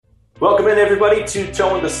Welcome in, everybody, to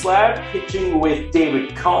Towing the Slab, pitching with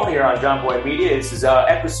David Cohn here on John Boy Media. This is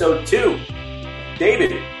episode 2.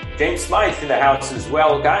 David, James Smythe in the house as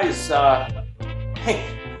well. Guys, hey,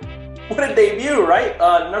 what a debut, right?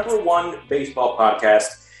 Number 1 baseball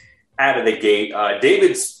podcast out of the gate.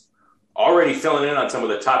 David's already filling in on some of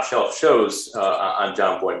the top shelf shows on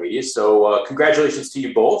John Boy Media. So congratulations to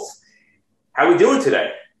you both. How are we doing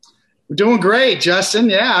today? We're doing great, Justin.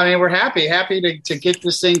 Yeah, I mean, we're happy to get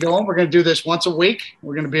this thing going. We're going to do this once a week.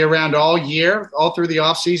 We're going to be around all year, all through the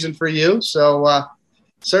off season for you. So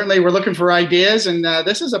certainly we're looking for ideas, and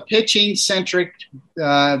this is a pitching-centric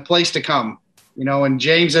place to come. You know, and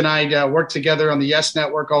James and I work together on the Yes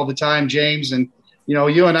Network all the time, James. And, you know,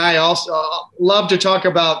 you and I also love to talk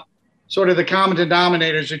about sort of the common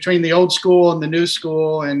denominators between the old school and the new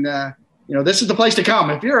school. And, you know, this is the place to come.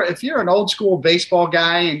 If you're an old school baseball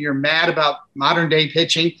guy and you're mad about modern day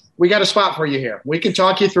pitching, we got a spot for you here. We can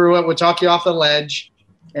talk you through it. We'll talk you off the ledge.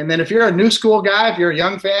 And then if you're a new school guy, if you're a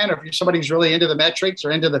young fan, or if you're somebody who's really into the metrics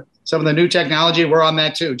or into some of the new technology, we're on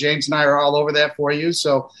that too. James and I are all over that for you.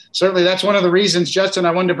 So certainly that's one of the reasons, Justin,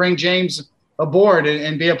 I wanted to bring James aboard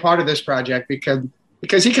and be a part of this project because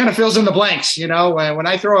he kind of fills in the blanks. You know, when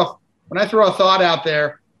I throw a thought out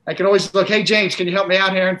there, I can always look, hey, James, can you help me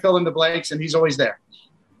out here and fill in the blanks? And he's always there.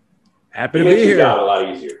 Happy to be here. Got a lot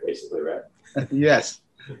easier, basically, right? Yes.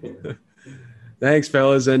 Thanks,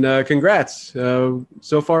 fellas, and congrats. So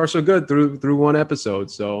far, so good through one episode.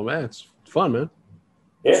 So, man, it's fun, man.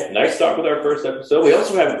 Yeah, nice start with our first episode. We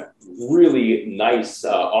also have really nice,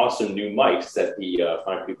 awesome new mics that the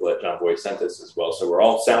fine people at John Boy sent us as well. So we're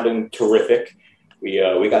all sounding terrific. We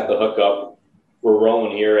got the hookup. We're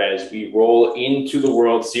rolling here as we roll into the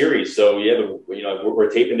World Series. So, yeah, we're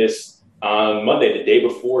taping this on Monday, the day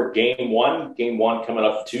before Game 1. Game 1 coming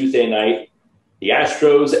up Tuesday night. The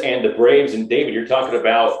Astros and the Braves. And, David, you're talking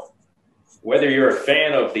about whether you're a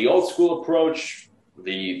fan of the old school approach,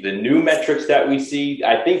 the new metrics that we see.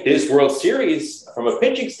 I think this World Series, from a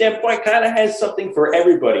pitching standpoint, kind of has something for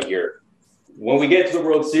everybody here. When we get to the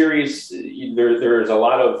World Series, there's a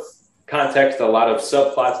lot of context, a lot of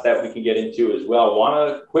subplots that we can get into as well. Want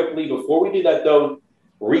to quickly, before we do that though,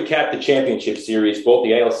 recap the championship series, both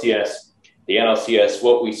the ALCS, the NLCS,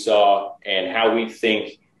 what we saw, and how we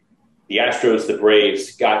think the Astros, the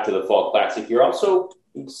Braves got to the Fall Classic. You're also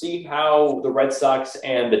you can see how the Red Sox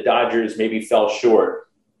and the Dodgers maybe fell short.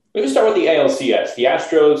 Maybe start with the ALCS. The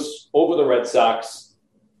Astros over the Red Sox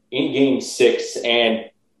in Game 6. And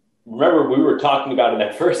remember, we were talking about in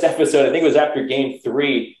that first episode, I think it was after Game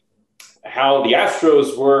 3, how the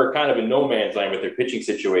Astros were kind of in no man's land with their pitching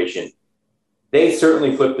situation. They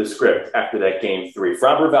certainly flipped the script after that Game 3.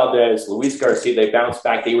 Framber Valdez, Luis Garcia, they bounced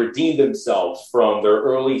back. They redeemed themselves from their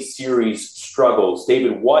early series struggles.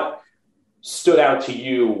 David, what stood out to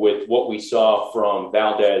you with what we saw from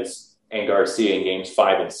Valdez and Garcia in Games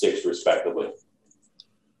 5 and 6, respectively?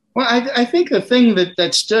 Well, I think the thing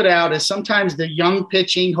that stood out is sometimes the young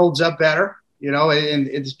pitching holds up better. You know, and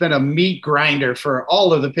it's been a meat grinder for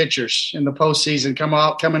all of the pitchers in the postseason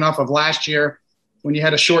coming off of last year when you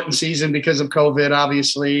had a shortened season because of COVID,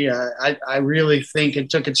 obviously. I really think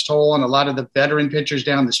it took its toll on a lot of the veteran pitchers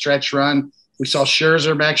down the stretch run. We saw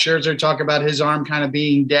Max Scherzer talk about his arm kind of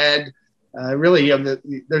being dead. Really,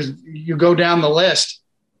 you go down the list,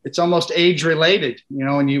 it's almost age-related, you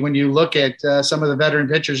know, when you look at some of the veteran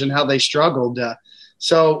pitchers and how they struggled.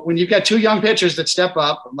 So when you've got two young pitchers that step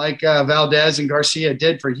up, like Valdez and Garcia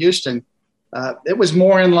did for Houston, it was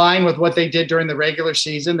more in line with what they did during the regular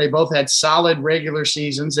season. They both had solid regular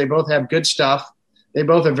seasons. They both have good stuff. They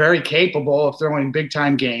both are very capable of throwing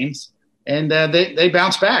big-time games. And they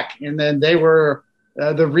bounced back. And then they were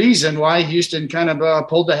the reason why Houston kind of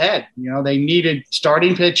pulled ahead. You know, they needed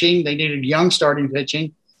starting pitching. They needed young starting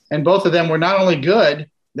pitching. And both of them were not only good,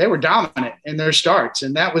 they were dominant in their starts.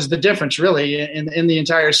 And that was the difference really in the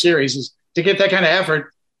entire series, is to get that kind of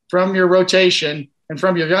effort from your rotation and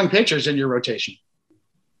from your young pitchers in your rotation.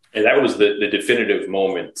 And that was the definitive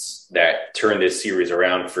moments that turned this series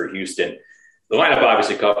around for Houston. The lineup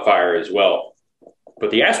obviously caught fire as well. But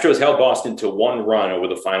the Astros held Boston to one run over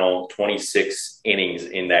the final 26 innings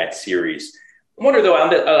in that series. I wonder, though, on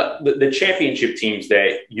the championship teams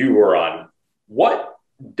that you were on, what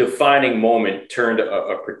defining moment turned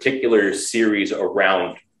a particular series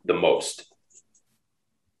around the most?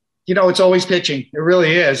 You know, it's always pitching. It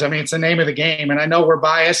really is. I mean, it's the name of the game. And I know we're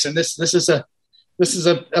biased, and this is a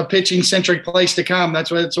pitching centric place to come.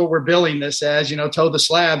 That's what we're billing this as, you know, towing the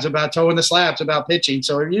slabs about pitching.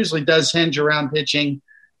 So it usually does hinge around pitching.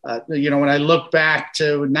 You know, when I look back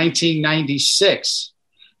to 1996,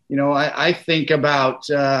 I think about,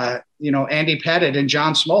 Andy Pettitte and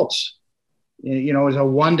John Smoltz. It was a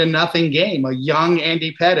 1-0 game, a young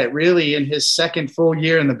Andy Pettitte, really in his second full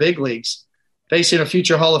year in the big leagues, facing a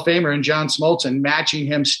future Hall of Famer in John Smoltz and matching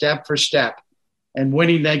him step for step and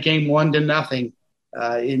winning that game 1-0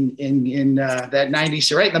 in that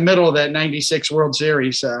 90, right in the middle of that 96 World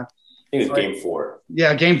Series. I think it was game 4.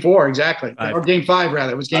 Yeah, game 4, exactly. Or game 5,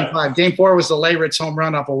 rather. It was game 5. Game 4 was the Leyritz home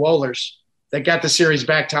run off of Wohlers that got the series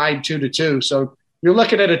back tied 2-2. So you're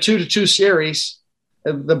looking at a 2-2 series.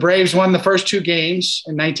 The Braves won the first 2 games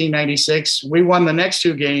in 1996. We won the next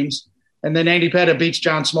 2 games. And then Andy Pettitte beats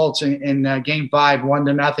John Smoltz in game 5,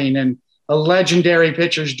 1-0. And a legendary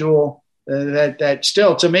pitcher's duel that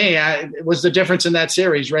still, to me, was the difference in that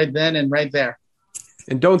series right then and right there.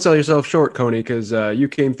 And don't sell yourself short, Coney, because you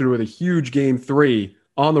came through with a huge game 3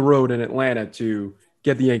 on the road in Atlanta to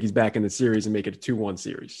get the Yankees back in the series and make it a 2-1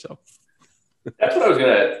 series. So that's what I was going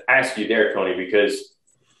to ask you there, Coney, because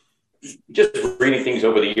just reading things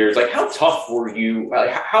over the years, like how tough were you?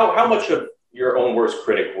 How much of your own worst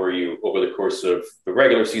critic were you over the course of the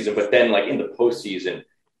regular season, but then like in the postseason,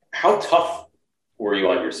 how tough were you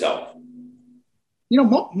on yourself?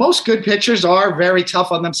 Most good pitchers are very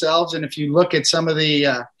tough on themselves. And if you look at some of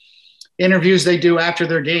the interviews they do after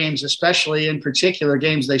their games, especially in particular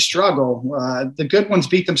games they struggle, the good ones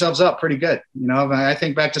beat themselves up pretty good. I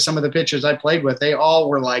think back to some of the pitchers I played with, they all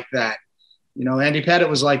were like that. Andy Pettitte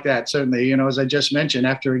was like that, certainly, as I just mentioned,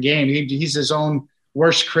 after a game, he's his own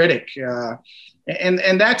worst critic.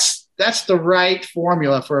 And that's the right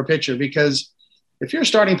formula for a pitcher, because if you're a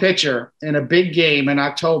starting pitcher in a big game in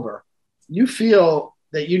October, you feel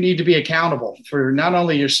that you need to be accountable for not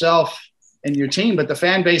only yourself and your team, but the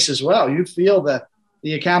fan base as well. You feel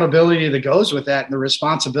the accountability that goes with that and the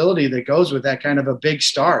responsibility that goes with that kind of a big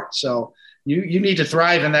start. So you need to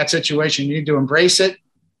thrive in that situation. You need to embrace it.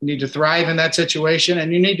 You need to thrive in that situation,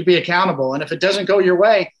 and you need to be accountable. And if it doesn't go your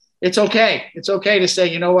way, it's okay. It's okay to say,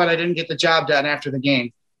 you know what, I didn't get the job done after the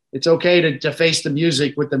game. It's okay to face the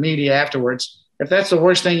music with the media afterwards. If that's the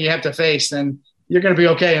worst thing you have to face, then you're going to be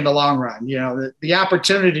okay in the long run. The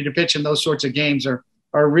opportunity to pitch in those sorts of games are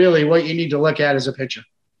really what you need to look at as a pitcher.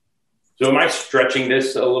 So am I stretching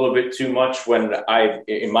this a little bit too much when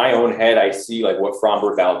in my own head, I see like what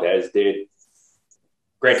Framber Valdez did?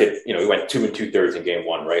 Granted, he went 2 2/3 in game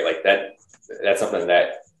 1, right? Like that's something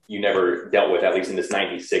that you never dealt with, at least in this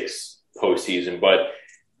 96 postseason. But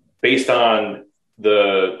based on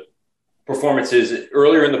the performances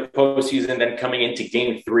earlier in the postseason, then coming into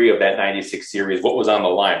game 3 of that 96 series, what was on the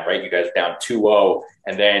line, right? You guys down 2-0,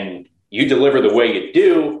 and then you deliver the way you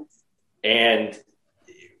do. And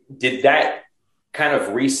did that kind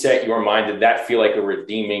of reset your mind? Did that feel like a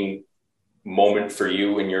redeeming moment for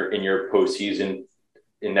you in your postseason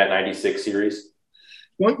in that 96 series?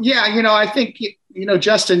 Well, yeah, I think,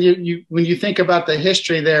 Justin, you when you think about the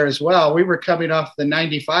history there as well, we were coming off the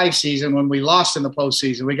 95 season when we lost in the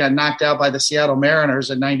postseason. We got knocked out by the Seattle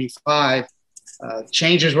Mariners in 95.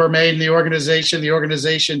 Changes were made in the organization. The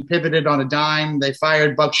organization pivoted on a dime. They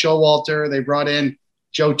fired Buck Showalter. They brought in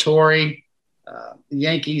Joe Torre. The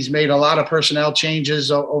Yankees made a lot of personnel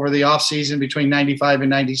changes over the offseason between 95 and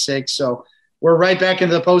 96. So we're right back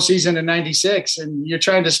into the postseason in 96, and you're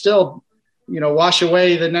trying to still, wash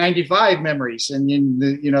away the 95 memories. And,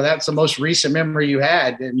 that's the most recent memory you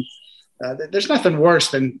had. And there's nothing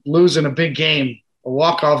worse than losing a big game, a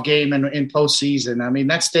walk-off game in postseason. I mean,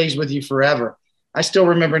 that stays with you forever. I still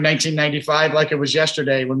remember 1995 like it was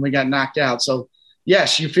yesterday when we got knocked out. So,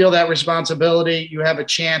 yes, you feel that responsibility. You have a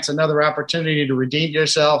chance, another opportunity to redeem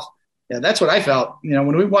yourself. Yeah, that's what I felt.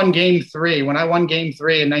 When we won game 3, when I won game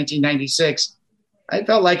 3 in 1996, I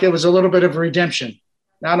felt like it was a little bit of redemption,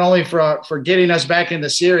 not only for getting us back in the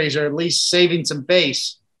series or at least saving some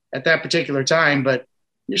face at that particular time, but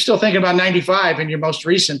you're still thinking about 95 in your most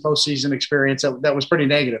recent postseason experience. That was pretty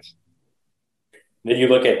negative. Then you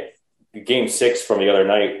look at game 6 from the other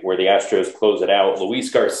night where the Astros close it out.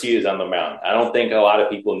 Luis Garcia is on the mound. I don't think a lot of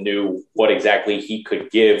people knew what exactly he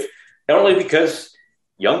could give, not only because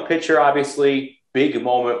young pitcher, obviously, big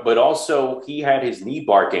moment, but also he had his knee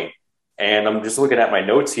barking. And I'm just looking at my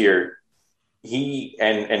notes here. He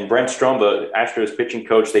and Brent Strom, the Astros pitching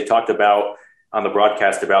coach, they talked about on the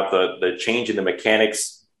broadcast about the change in the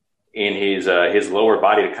mechanics in his lower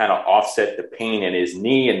body to kind of offset the pain in his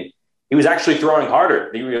knee. And he was actually throwing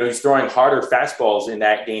harder. He's throwing harder fastballs in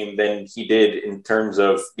that game than he did in terms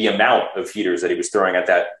of the amount of heaters that he was throwing at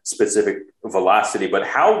that specific velocity. But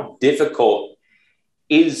how difficult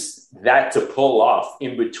is that to pull off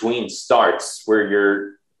in between starts where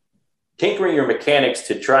you're tinkering your mechanics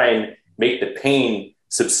to try and make the pain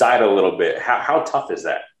subside a little bit? How tough is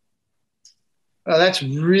that? That's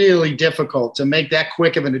really difficult to make that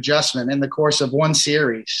quick of an adjustment in the course of one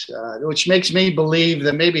series, which makes me believe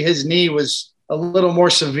that maybe his knee was a little more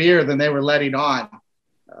severe than they were letting on.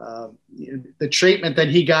 Uh, the treatment that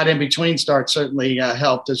he got in between starts certainly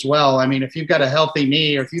helped as well. I mean, if you've got a healthy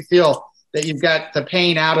knee, or if you feel that you've got the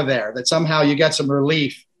pain out of there, that somehow you got some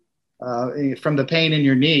relief from the pain in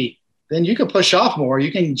your knee, then you can push off more.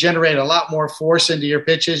 You can generate a lot more force into your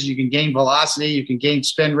pitches. You can gain velocity. You can gain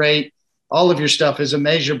spin rate. All of your stuff is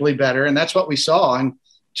immeasurably better. And that's what we saw. And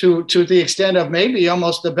to the extent of maybe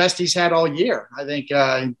almost the best he's had all year. I think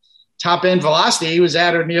top end velocity, he was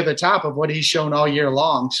at or near the top of what he's shown all year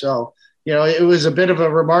long. So, it was a bit of a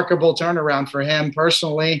remarkable turnaround for him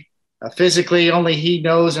personally. Physically, only he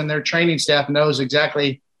knows, and their training staff knows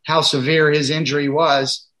exactly how severe his injury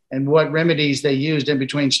was and what remedies they used in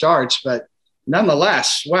between starts. But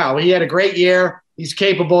nonetheless, wow, he had a great year. He's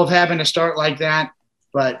capable of having a start like that.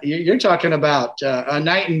 But you're talking about a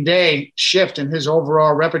night and day shift in his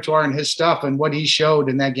overall repertoire and his stuff and what he showed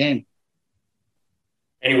in that game.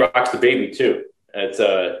 And he rocks the baby too. It's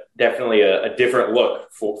definitely a different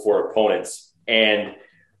look for opponents. And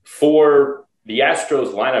for the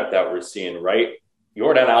Astros lineup that we're seeing, right,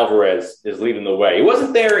 Yordan Alvarez is leading the way. He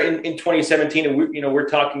wasn't there in 2017, and we're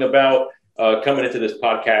talking about coming into this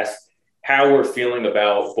podcast how we're feeling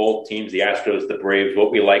about both teams, the Astros, the Braves,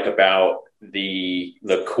 what we like about the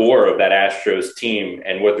core of that Astros team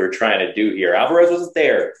and what they're trying to do here. Alvarez wasn't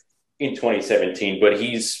there in 2017, but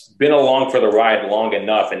he's been along for the ride long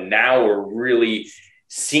enough, and now we're really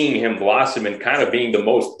seeing him blossom and kind of being the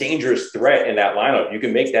most dangerous threat in that lineup. You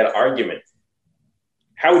can make that argument.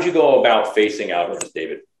 How would you go about facing Alvarez,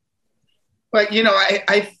 David? But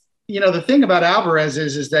the thing about Alvarez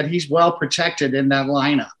is that he's well protected in that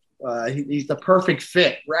lineup. He's the perfect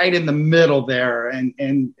fit right in the middle there.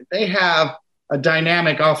 And they have a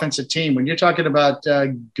dynamic offensive team. When you're talking about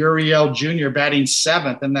Gurriel Jr. batting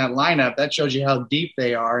seventh in that lineup, that shows you how deep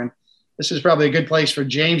they are. And this is probably a good place for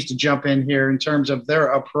James to jump in here in terms of their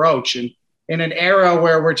approach. And in an era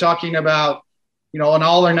where we're talking about, an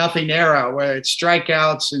all or nothing era where it's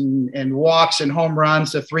strikeouts and walks and home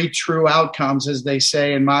runs, the three true outcomes, as they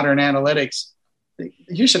say in modern analytics, the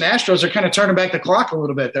Houston Astros are kind of turning back the clock a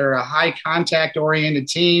little bit. They're a high contact oriented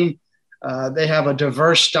team. They have a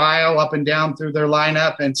diverse style up and down through their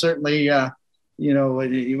lineup. And certainly,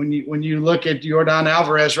 when you look at Yordan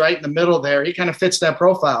Alvarez right in the middle there, he kind of fits that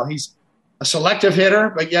profile. He's a selective hitter,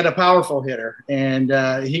 but yet a powerful hitter.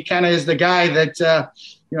 And he kind of is the guy that,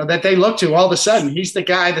 that they look to all of a sudden. He's the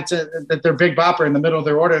guy that their big bopper in the middle of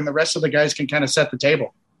their order, and the rest of the guys can kind of set the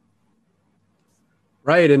table.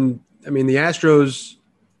 Right. And I mean, the Astros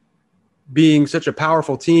being such a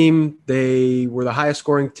powerful team, they were the highest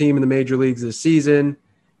scoring team in the major leagues this season.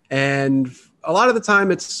 And a lot of the time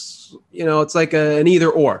it's like an either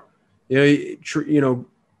or,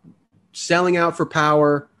 selling out for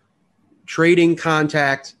power, trading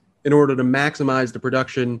contact in order to maximize the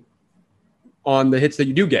production on the hits that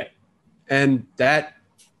you do get. And that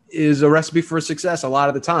is a recipe for success a lot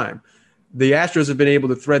of the time. The Astros have been able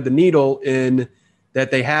to thread the needle in that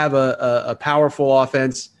they have a powerful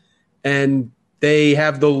offense and they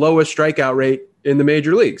have the lowest strikeout rate in the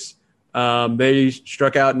major leagues. They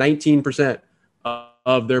struck out 19%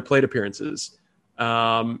 of their plate appearances.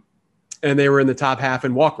 And they were in the top half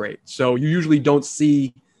in walk rate. So you usually don't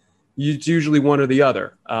see, it's usually one or the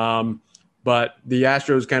other. But the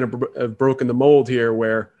Astros kind of have broken the mold here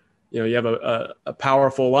where, you have a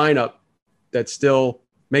powerful lineup that still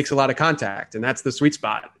makes a lot of contact, and that's the sweet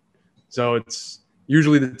spot. So it's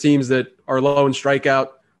usually the teams that are low in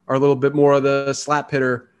strikeout are a little bit more of the slap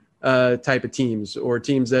hitter type of teams, or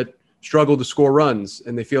teams that struggle to score runs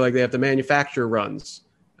and they feel like they have to manufacture runs.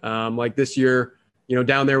 Like this year,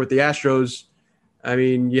 down there with the Astros, I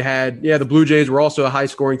mean, you had, the Blue Jays were also a high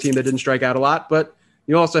scoring team that didn't strike out a lot, but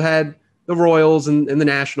you also had the Royals and the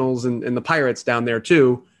Nationals and the Pirates down there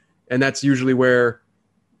too. And that's usually where,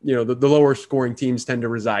 the lower scoring teams tend to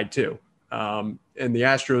reside too. And the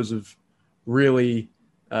Astros have really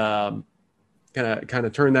kind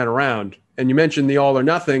of turned that around. And you mentioned the all or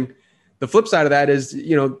nothing. The flip side of that is,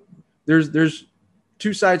 there's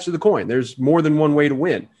two sides to the coin. There's more than one way to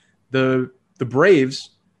win. The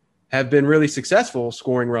Braves have been really successful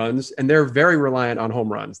scoring runs, and they're very reliant on home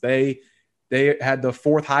runs. They had the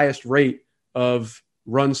fourth highest rate of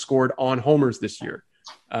runs scored on homers this year.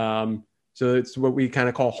 So it's what we kind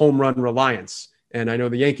of call home run reliance. And I know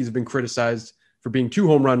the Yankees have been criticized for being too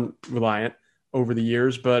home run reliant over the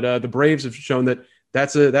years, but the Braves have shown that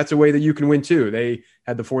that's a way that you can win too. They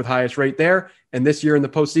had the fourth highest rate there. And this year in the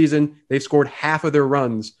postseason, they've scored half of their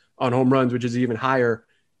runs on home runs, which is even higher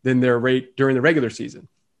than their rate during the regular season.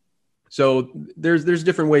 So there's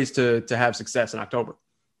different ways to have success in October.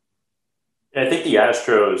 And I think the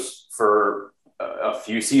Astros, for a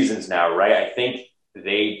few seasons now, right, I think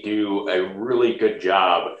they do a really good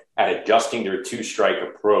job at adjusting their two-strike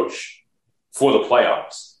approach for the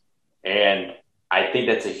playoffs. And I think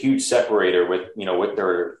that's a huge separator with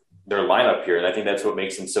their lineup here. And I think that's what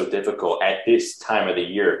makes them so difficult at this time of the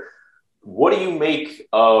year. What do you make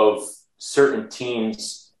of certain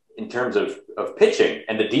teams in terms of pitching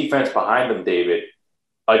and the defense behind them, David,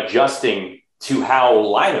 adjusting to how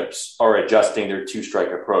lineups are adjusting their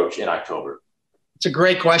two-strike approach in October? It's a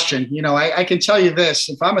great question. I can tell you this.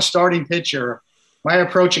 If I'm a starting pitcher, my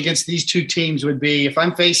approach against these two teams would be, if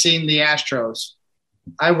I'm facing the Astros,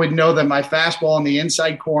 I would know that my fastball in the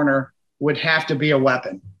inside corner would have to be a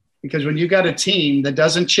weapon. Because when you got a team that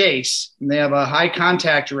doesn't chase and they have a high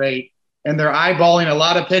contact rate and they're eyeballing a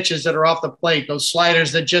lot of pitches that are off the plate, those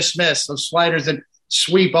sliders that just miss, those sliders that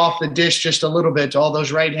sweep off the dish just a little bit to all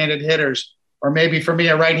those right-handed hitters, or maybe for me,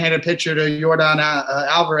 a right-handed pitcher to Yordan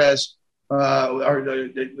Alvarez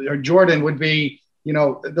or Jordan would be,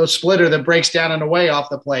 those splitter that breaks down and away off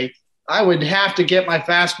the plate. I would have to get my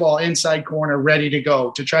fastball inside corner ready to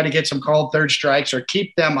go to try to get some called third strikes or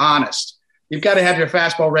keep them honest. You've got to have your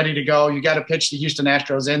fastball ready to go. You got to pitch the Houston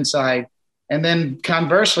Astros inside. And then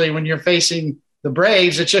conversely, when you're facing the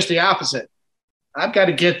Braves, it's just the opposite. I've got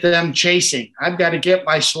to get them chasing. I've got to get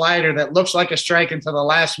my slider that looks like a strike until the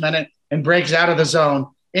last minute and breaks out of the zone.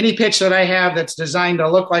 Any pitch that I have that's designed to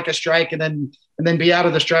look like a strike and then be out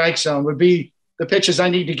of the strike zone would be the pitches I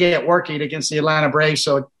need to get working against the Atlanta Braves.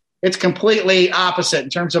 So it's completely opposite in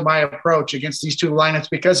terms of my approach against these two lineups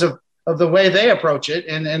because of the way they approach it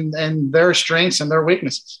and their strengths and their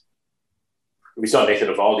weaknesses. We saw Nathan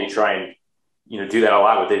Eovaldi try and do that a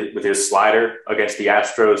lot with his slider against the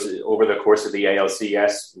Astros over the course of the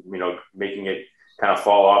ALCS, making it kind of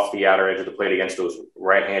fall off the outer edge of the plate against those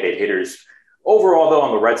right-handed hitters. Overall, though,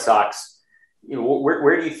 on the Red Sox,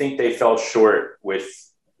 where do you think they fell short with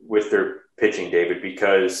their pitching, David?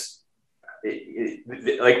 Because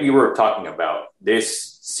like we were talking about,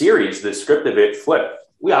 this series, the script of it flipped.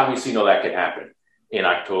 We obviously know that could happen in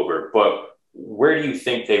October, but where do you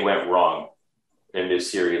think they went wrong in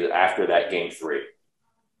this series after that Game 3?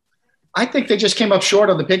 I think they just came up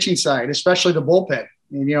short on the pitching side, especially the bullpen.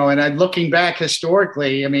 And looking back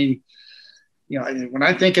historically, when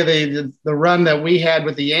I think of the run that we had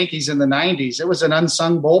with the Yankees in the 90s, it was an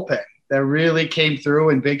unsung bullpen that really came through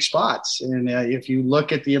in big spots. And if you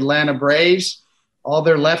look at the Atlanta Braves, all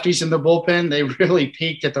their lefties in the bullpen, they really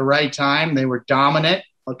peaked at the right time. They were dominant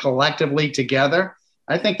collectively together.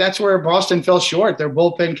 I think that's where Boston fell short. Their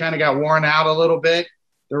bullpen kind of got worn out a little bit.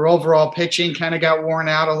 Their overall pitching kind of got worn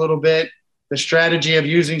out a little bit. The strategy of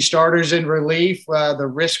using starters in relief, the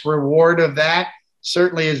risk reward of that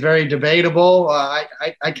certainly is very debatable.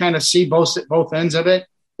 I kind of see both ends of it.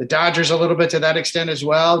 The Dodgers a little bit to that extent as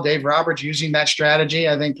well. Dave Roberts using that strategy,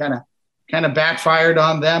 I think kind of backfired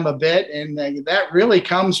on them a bit. And that really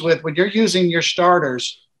comes with when you're using your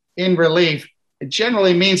starters in relief, it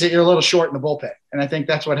generally means that you're a little short in the bullpen. And I think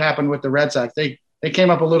that's what happened with the Red Sox. They came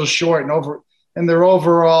up a little short in their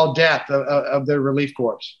overall depth of their relief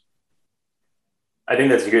corps. I think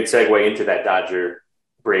that's a good segue into that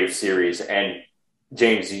Dodger-Braves series. And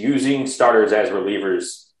James, using starters as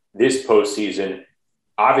relievers this postseason,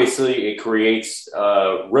 obviously it creates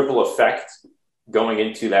a ripple effect going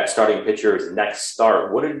into that starting pitcher's next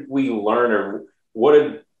start. What did we learn, or what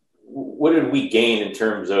did we gain in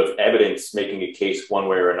terms of evidence making a case one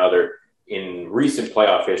way or another in recent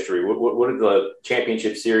playoff history? What did the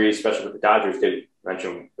championship series, especially with the Dodgers, did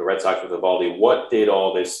mention the Red Sox with Eovaldi? What did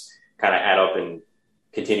all this kind of add up and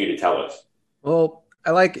continue to tell us? Well,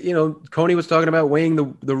 I like, Coney was talking about weighing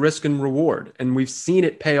the risk and reward, and we've seen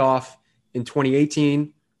it pay off in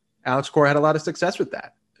 2018. Alex Cora had a lot of success with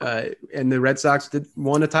that. And the Red Sox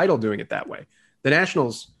won a title doing it that way. The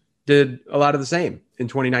Nationals did a lot of the same in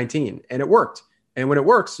 2019, and it worked. And when it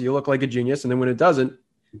works, you look like a genius. And then when it doesn't,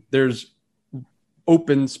 there's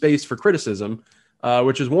open space for criticism,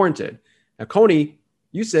 which is warranted. Now, Coney,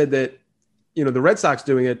 you said that, the Red Sox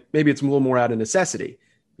doing it, maybe it's a little more out of necessity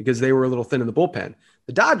because they were a little thin in the bullpen.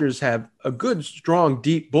 The Dodgers have a good, strong,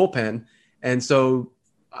 deep bullpen. And so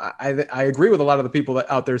I agree with a lot of the people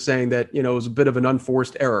out there saying that, it was a bit of an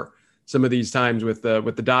unforced error some of these times with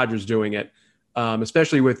the Dodgers doing it,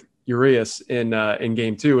 especially with Urias in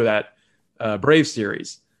Game 2 of that Braves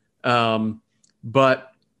series.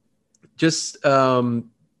 But just Coney,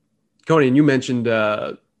 and you mentioned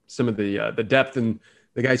some of the depth and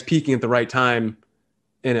the guys peaking at the right time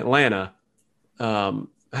in Atlanta. How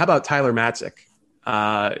about Tyler Matzik?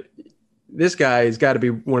 This guy has got to be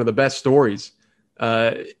one of the best stories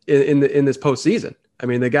in this postseason. I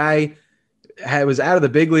mean, the guy was out of the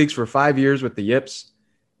big leagues for 5 years with the Yips.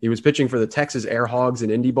 He was pitching for the Texas Air Hogs in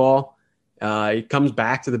Indy ball. He comes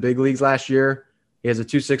back to the big leagues last year. He has a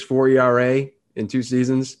 2.64 ERA in 2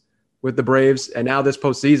 seasons with the Braves. And now this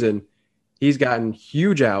postseason, he's gotten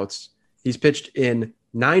huge outs. He's pitched in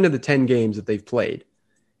 9 of the 10 games that they've played.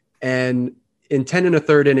 And in 10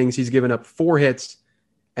 1/3 innings, he's given up 4 hits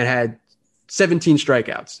and had 17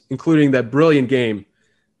 strikeouts, including that brilliant game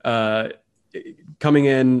coming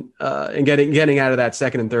in and getting out of that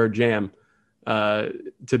second and third jam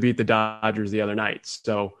to beat the Dodgers the other night.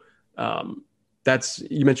 So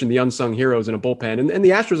you mentioned the unsung heroes in a bullpen, and the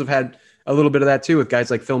Astros have had a little bit of that too with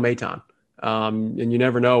guys like Phil Maton. And you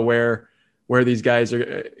never know where these guys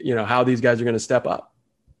are, how these guys are going to step up.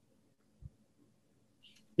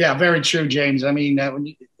 Yeah, very true, James. I mean,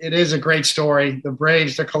 it is a great story. The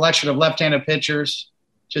Braves, the collection of left-handed pitchers,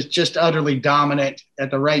 just utterly dominant at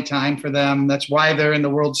the right time for them. That's why they're in the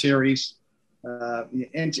World Series.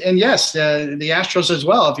 And yes, the Astros as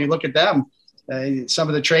well. If you look at them, some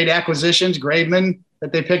of the trade acquisitions, Graveman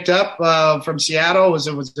that they picked up from Seattle was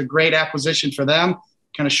a great acquisition for them.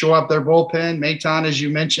 Kind of shore up their bullpen. Maton, as you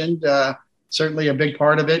mentioned, certainly a big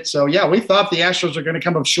part of it. So yeah, we thought the Astros are going to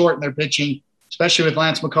come up short in their pitching, especially with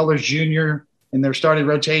Lance McCullers Jr. in their starting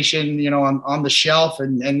rotation, on the shelf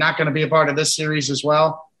and not going to be a part of this series as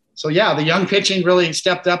well. So, yeah, the young pitching really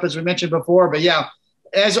stepped up, as we mentioned before. But, yeah,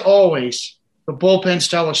 as always, the bullpens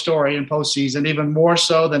tell a story in postseason, even more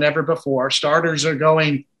so than ever before. Starters are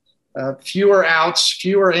going fewer outs,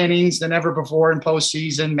 fewer innings than ever before in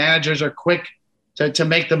postseason. Managers are quick to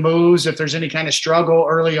make the moves if there's any kind of struggle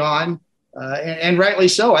early on, and rightly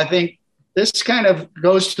so. I think this kind of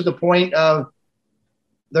goes to the point of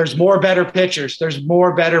there's more better pitchers. There's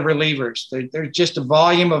more better relievers. There's just the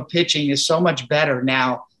volume of pitching is so much better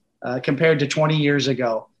now compared to 20 years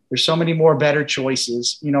ago. There's so many more better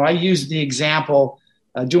choices. I used the example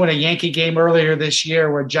doing a Yankee game earlier this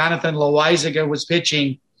year where Jonathan Loaizaga was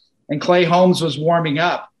pitching and Clay Holmes was warming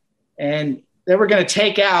up. And they were going to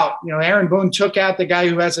take out, Aaron Boone took out the guy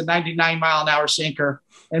who has a 99-mile-an-hour sinker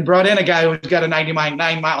and brought in a guy who's got a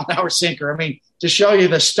 99-mile-an-hour sinker. I mean, to show you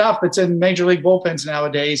the stuff that's in major league bullpens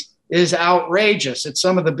nowadays is outrageous. It's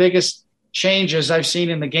some of the biggest changes I've seen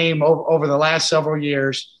in the game over the last several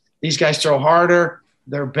years. These guys throw harder.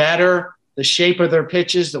 They're better. The shape of their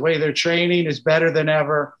pitches, the way they're training is better than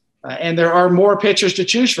ever. And there are more pitchers to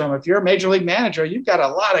choose from. If you're a major league manager, you've got a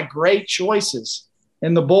lot of great choices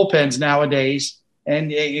in the bullpens nowadays.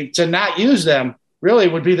 And to not use them really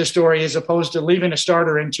would be the story as opposed to leaving a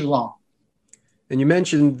starter in too long. And you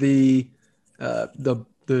mentioned the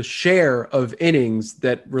share of innings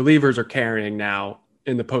that relievers are carrying now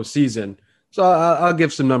in the postseason. So I'll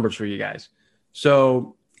give some numbers for you guys.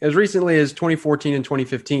 So as recently as 2014 and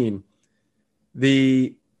 2015,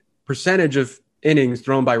 the percentage of innings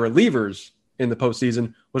thrown by relievers in the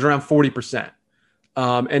postseason was around 40%.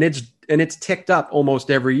 And it's ticked up almost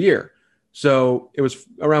every year. So it was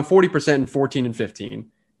around 40% in 14 and 15.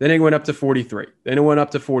 Then it went up to 43. Then it went up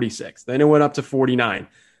to 46. Then it went up to 49.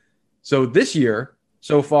 So this year,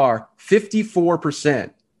 so far,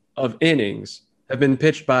 54% of innings have been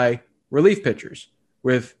pitched by relief pitchers,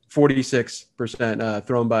 with 46%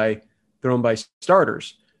 thrown by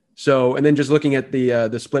starters. So, and then just looking at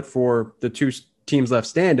the split for the two teams left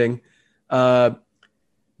standing,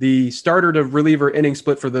 the starter to reliever inning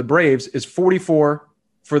split for the Braves is 44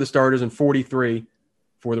 for the starters and 43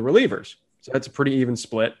 for the relievers. So that's a pretty even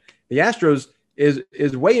split. The Astros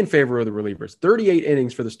is way in favor of the relievers. 38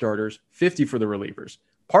 innings for the starters, 50 for the relievers.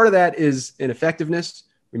 Part of that is ineffectiveness.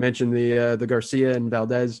 We mentioned the Garcia and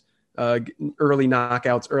Valdez early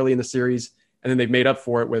knockouts early in the series, and then they've made up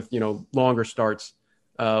for it with longer starts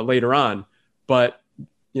later on. But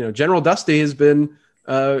General Dusty has been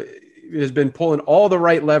pulling all the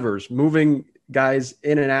right levers, moving guys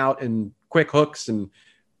in and out and quick hooks, and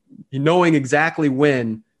knowing exactly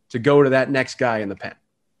when to go to that next guy in the pen.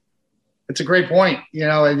 It's a great point.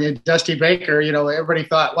 And Dusty Baker, everybody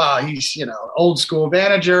thought, wow, he's, old school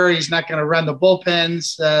manager. He's not going to run the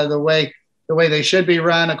bullpens the way they should be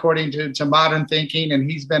run according to modern thinking. And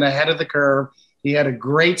he's been ahead of the curve. He had a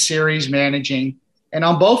great series managing, and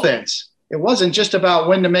on both ends. It wasn't just about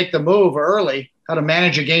when to make the move early, how to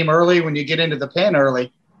manage a game early when you get into the pen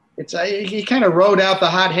early. He kind of rode out the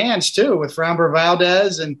hot hands too with Framber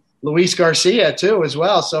Valdez and Luis Garcia too as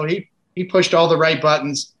well. So he pushed all the right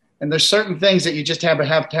buttons. And there's certain things that you just have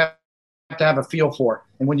to have a feel for.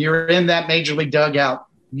 And when you're in that major league dugout,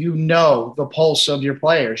 the pulse of your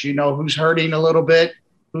players. Who's hurting a little bit.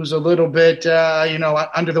 who's a little bit,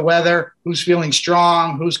 under the weather, who's feeling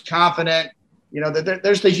strong, who's confident.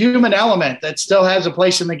 There's the human element that still has a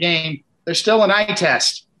place in the game. There's still an eye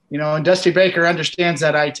test, and Dusty Baker understands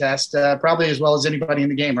that eye test probably as well as anybody in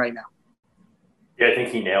the game right now. Yeah, I think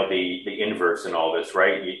he nailed the inverse in all this,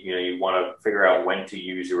 right? You want to figure out when to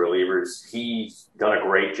use your relievers. He's done a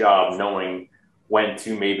great job knowing when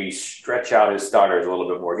to maybe stretch out his starters a little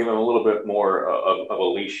bit more, give them a little bit more of a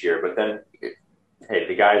leash here. But then, hey,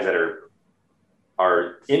 the guys that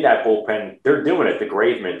are in that bullpen, they're doing it. The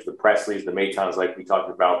Gravemans, the Presleys, the Matons, like we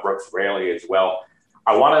talked about, Brooks Raley as well.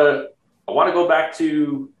 I want to go back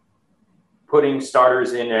to putting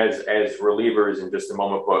starters in as relievers in just a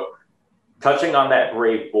moment, but touching on that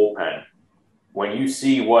Brave bullpen, when you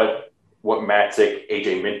see what Matzik,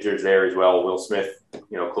 AJ Minter's there as well, Will Smith,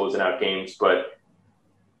 closing out games, but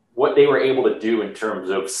what they were able to do in terms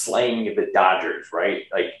of slaying the Dodgers, right?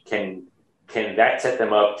 Like, can that set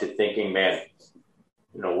them up to thinking, man,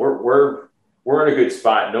 we're in a good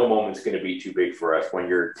spot. No moment's going to be too big for us when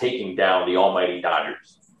you're taking down the almighty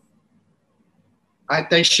Dodgers.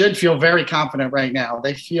 They should feel very confident right now.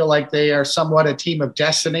 They feel like they are somewhat a team of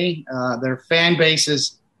destiny. Their fan base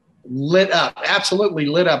is lit up, absolutely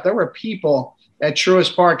lit up. There were people at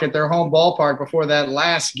Truist Park at their home ballpark before that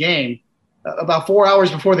last game, about 4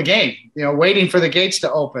 hours before the game, waiting for the gates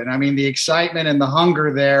to open. I mean, the excitement and the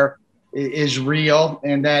hunger there is real,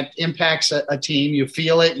 and that impacts a team. You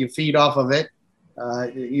feel it, you feed off of it.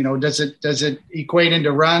 Does it equate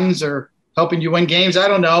into runs or helping you win games? I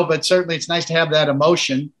don't know, but certainly it's nice to have that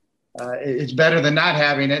emotion. It's better than not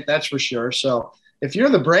having it, that's for sure. So if you're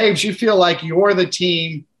the Braves, you feel like you're the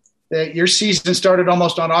team that your season started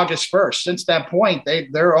almost on August 1st. Since that point,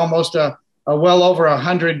 they're almost a well over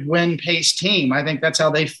 100 win pace team. I think that's how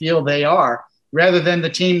they feel they are, rather than the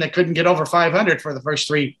team that couldn't get over 500 for the first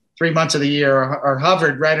three months of the year or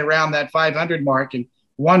hovered right around that 500 mark and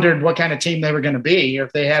wondered what kind of team they were going to be or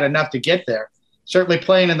if they had enough to get there. Certainly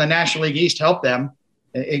playing in the National League East helped them.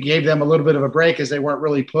 It gave them a little bit of a break as they weren't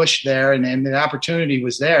really pushed there, and the opportunity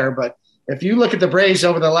was there. But if you look at the Braves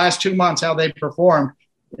over the last 2 months, how they performed,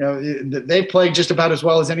 they played just about as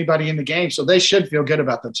well as anybody in the game, so they should feel good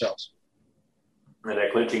about themselves. And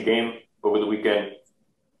that clinching game over the weekend,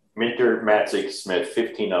 Minter, Matzik, Smith,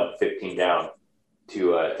 15 up, 15 down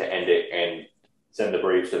to end it and send the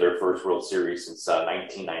Braves to their first World Series since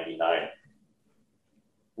 1999.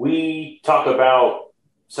 We talk about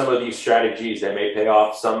some of these strategies that may pay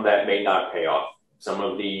off, some that may not pay off, some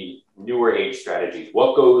of the newer age strategies,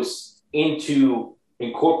 what goes into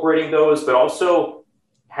incorporating those, but also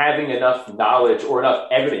having enough knowledge or enough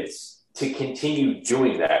evidence to continue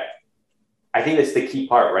doing that. I think that's the key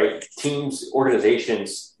part, right? Teams,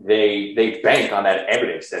 organizations, they bank on that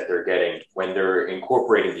evidence that they're getting when they're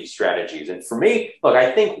incorporating these strategies. And for me, look,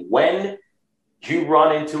 I think when you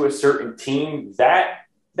run into a certain team,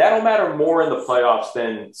 that'll matter more in the playoffs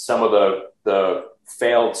than some of the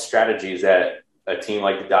failed strategies that a team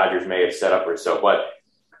like the Dodgers may have set up or so. But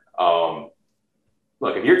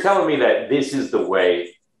look, if you're telling me that this is the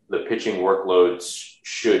way the pitching workloads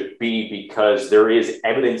should be because there is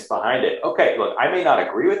evidence behind it, okay, look, I may not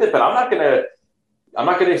agree with it, but I'm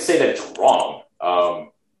not gonna say that it's wrong.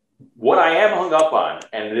 What I am hung up on,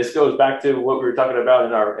 and this goes back to what we were talking about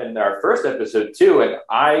in our first episode too,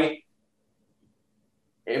 and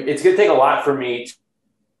it's going to take a lot for me to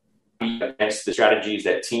be against the strategies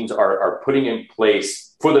that teams are putting in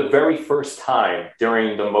place for the very first time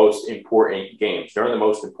during the most important games, during the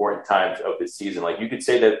most important times of the season. Like, you could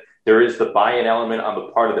say that there is the buy-in element on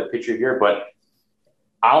the part of the pitcher here, but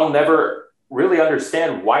I'll never really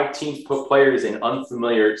understand why teams put players in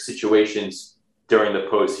unfamiliar situations during the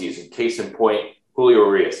postseason. Case in point, Julio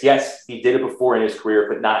Urias. Yes, he did it before in his career,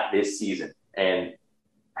 but not this season. And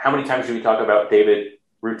how many times do we talk about, David,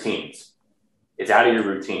 routines? It's out of your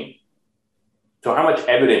routine. So how much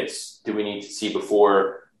evidence do we need to see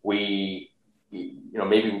before we,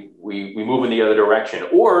 maybe we move in the other direction?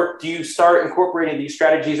 Or do you start incorporating these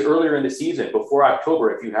strategies earlier in the season before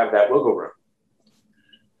October if you have that wiggle room?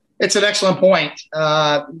 It's an excellent point.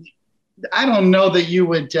 I don't know that you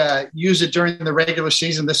would use it during the regular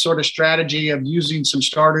season, this sort of strategy of using some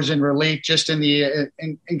starters in relief just in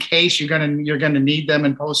case you're going to need them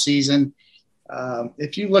in postseason.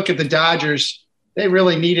 If you look at the Dodgers, they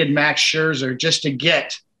really needed Max Scherzer just to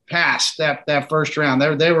get past that first round.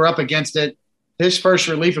 They were up against it. His first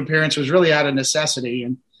relief appearance was really out of necessity.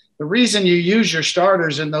 And the reason you use your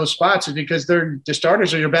starters in those spots is because the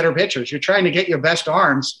starters are your better pitchers. You're trying to get your best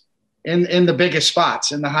arms in the biggest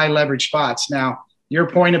spots, in the high leverage spots. Now, your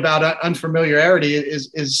point about unfamiliarity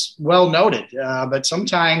is well noted, but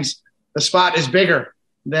sometimes the spot is bigger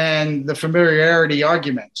than the familiarity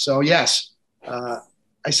argument. So, yes,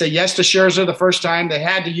 I say yes to Scherzer the first time. They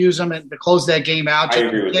had to use him to close that game out. I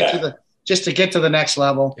agree with that. Just to get to the next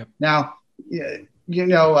level. Yep. Now,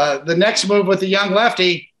 the next move with the young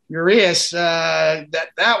lefty, Urias,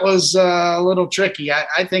 that was a little tricky.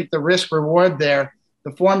 I think the risk reward there,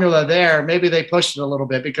 the formula there, maybe they pushed it a little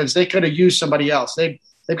bit because they could have used somebody else. They've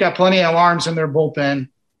got plenty of arms in their bullpen,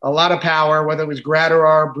 a lot of power, whether it was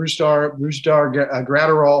Graterol,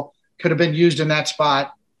 Graterol could have been used in that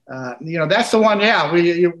spot. That's the one,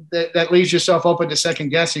 that leaves yourself open to second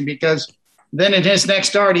guessing because then in his next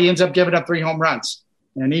start, he ends up giving up 3 home runs.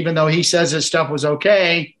 And even though he says his stuff was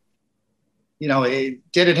okay,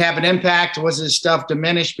 did it have an impact? Was his stuff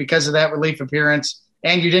diminished because of that relief appearance?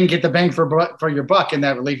 And you didn't get the bang for your buck in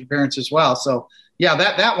that relief appearance as well. So, yeah,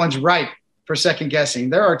 that one's ripe for second guessing.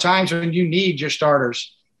 There are times when you need your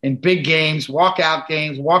starters in big games, walkout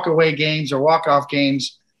games, walk-away games, or walk-off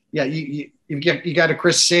games. Yeah, you got a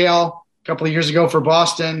Chris Sale a couple of years ago for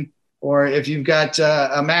Boston, or if you've got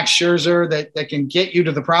a Max Scherzer that can get you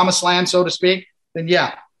to the promised land, so to speak, then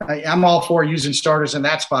yeah, I'm all for using starters in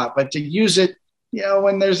that spot. But to use it,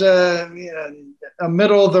 when there's a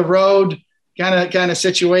middle of the road kind of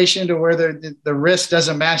situation to where the risk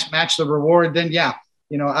doesn't match the reward, then yeah,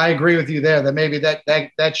 I agree with you there that maybe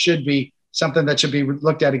that should be something that should be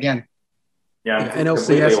looked at again. Yeah, I'm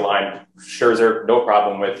completely aligned. Scherzer, no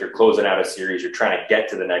problem with. You're closing out a series. You're trying to get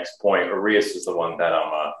to the next point. Urias is the one that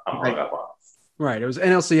I'm hung up on. Right. It was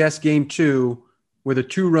NLCS Game 2 with a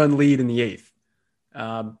 2-run lead in the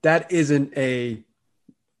 8th. That isn't a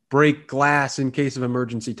break glass in case of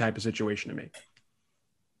emergency type of situation to me.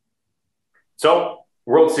 So,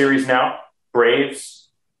 World Series now. Braves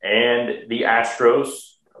and the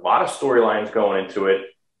Astros. A lot of storylines going into it.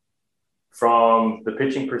 From the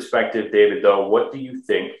pitching perspective, David, though, what do you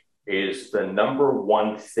think is the number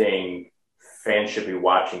one thing fans should be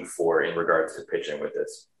watching for in regards to pitching with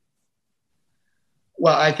this?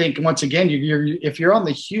 Well, I think, once again, if you're on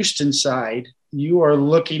the Houston side, you are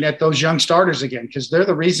looking at those young starters again because they're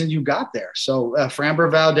the reason you got there. So Framber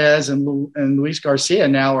Valdez and Luis Garcia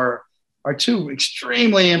now are 2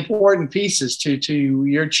 extremely important pieces to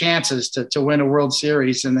your chances to win a World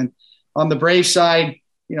Series. And then on the Braves side,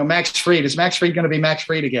 Max Fried. Is Max Fried going to be Max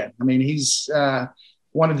Fried again? I mean, he's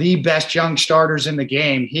one of the best young starters in the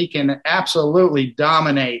game. He can absolutely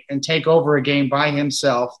dominate and take over a game by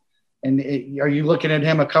himself. And are you looking at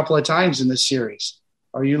him a couple of times in this series?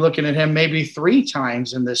 Are you looking at him maybe 3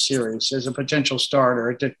 times in this series as a potential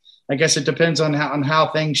starter? I guess it depends on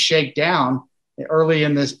how things shake down early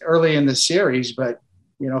in the series. But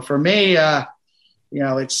for me,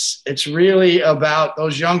 it's really about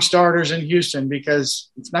those young starters in Houston because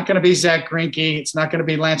it's not going to be Zach Greinke. It's not going to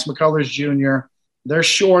be Lance McCullers Jr. They're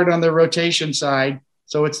short on their rotation side.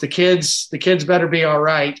 So it's the kids. The kids better be all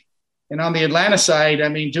right. And on the Atlanta side, I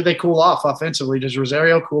mean, do they cool off offensively? Does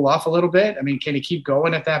Rosario cool off a little bit? I mean, can he keep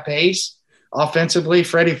going at that pace? Offensively,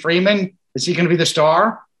 Freddie Freeman, is he going to be the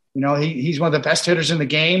star? He's one of the best hitters in the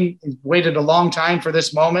game. He's waited a long time for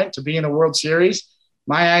this moment to be in the World Series.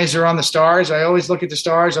 My eyes are on the stars. I always look at the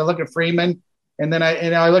stars. I look at Freeman, and then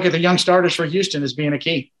I look at the young starters for Houston as being a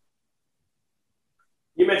key.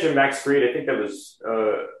 You mentioned Max Fried. I think that was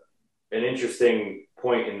an interesting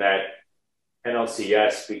point in that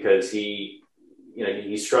NLCS because he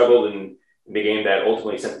struggled in the game that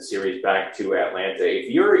ultimately sent the series back to Atlanta.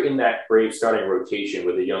 If you're in that Braves starting rotation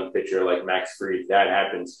with a young pitcher like Max Fried, that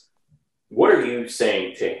happens. What are you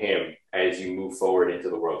saying to him as you move forward into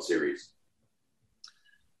the World Series?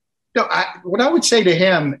 No, what I would say to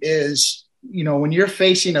him is, when you're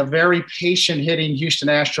facing a very patient hitting Houston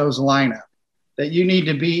Astros lineup, that you need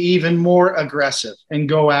to be even more aggressive and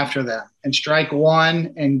go after them and strike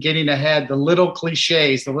one and getting ahead. The little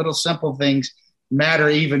cliches, the little simple things matter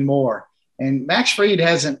even more. And Max Fried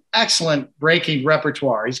has an excellent breaking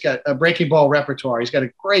repertoire. He's got a breaking ball repertoire. He's got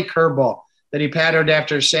a great curveball that he patterned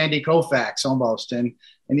after Sandy Koufax almost. And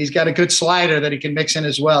he's got a good slider that he can mix in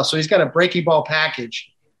as well. So he's got a breaking ball package.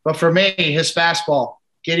 But for me, his fastball,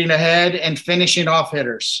 getting ahead and finishing off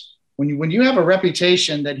hitters. When you have a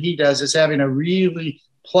reputation that he does as having a really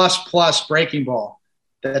plus breaking ball,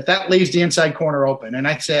 that leaves the inside corner open. And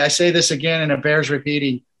I say this again, and it bears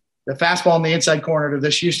repeating. The fastball in the inside corner to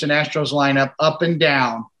this Houston Astros lineup, up and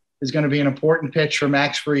down, is going to be an important pitch for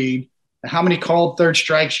Max Fried. How many called third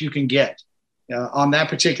strikes you can get on that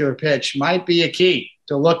particular pitch might be a key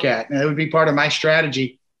to look at. And it would be part of my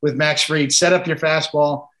strategy with Max Fried. Set up your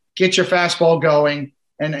fastball. Get your fastball going,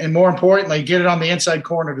 and more importantly, get it on the inside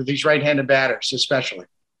corner to these right-handed batters especially.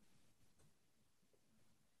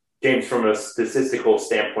 James, from a statistical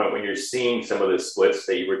standpoint, when you're seeing some of the splits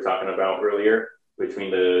that you were talking about earlier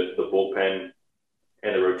between the bullpen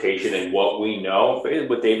and the rotation and what we know,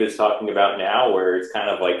 what David's talking about now, where it's kind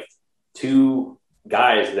of like two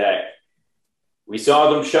guys that we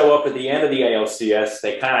saw them show up at the end of the ALCS.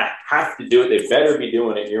 They kind of have to do it. They better be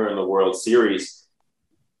doing it here in the World Series.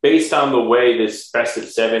 Based on the way this best of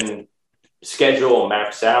seven schedule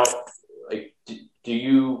maps out, like, do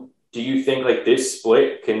you think like this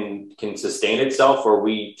split can sustain itself, or are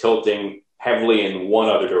we tilting heavily in one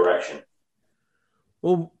other direction?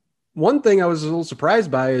 Well, one thing I was a little surprised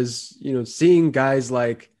by is, seeing guys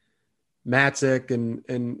like Matzek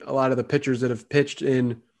and a lot of the pitchers that have pitched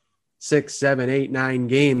in 6, 7, 8, 9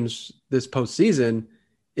 games this postseason,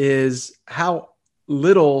 is how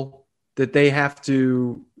little that they have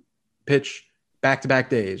to pitch back-to-back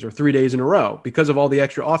days or 3 days in a row because of all the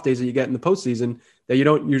extra off days that you get in the postseason that you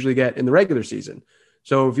don't usually get in the regular season.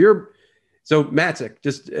 So Matzek,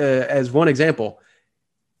 just as one example,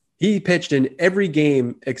 he pitched in every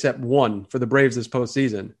game except one for the Braves this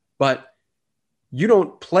postseason, but you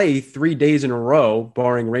don't play 3 days in a row,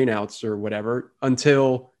 barring rainouts or whatever,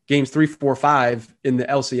 until games 3, 4, 5 in the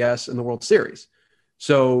LCS and the World Series.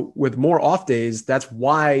 So with more off days, that's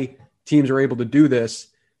why teams are able to do this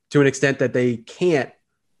to an extent that they can't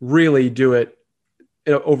really do it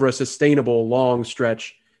over a sustainable long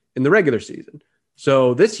stretch in the regular season.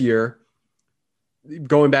 So this year,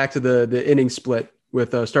 going back to the inning split with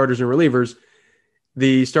starters and relievers,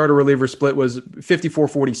 the starter reliever split was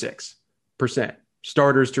 54-46%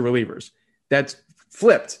 starters to relievers. That's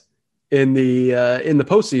flipped in the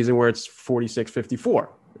postseason, where it's 46-54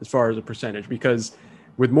 as far as a percentage, because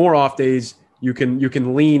with more off days, you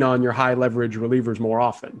can lean on your high leverage relievers more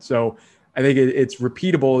often. So I think it's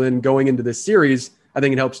repeatable. And going into this series, I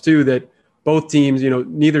think it helps too that both teams,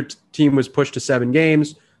 neither team was pushed to 7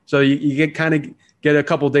 games. So you get a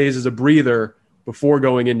couple days as a breather before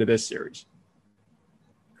going into this series.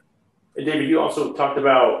 And David, you also talked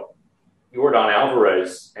about Yordan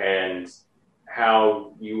Alvarez and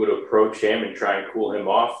how you would approach him and try and cool him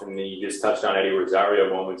off. And then you just touched on Eddie Rosario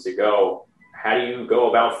moments ago. How do you go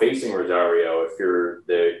about facing Rosario if you're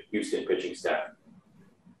the Houston pitching staff?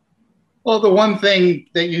 Well, the one thing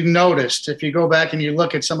that you noticed, if you go back and you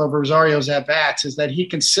look at some of Rosario's at-bats, is that he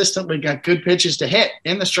consistently got good pitches to hit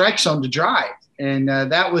in the strike zone to drive. And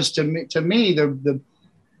that was, to me,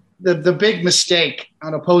 the big mistake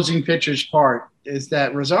on opposing pitchers' part, is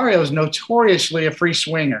that Rosario is notoriously a free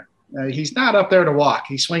swinger. He's not up there to walk.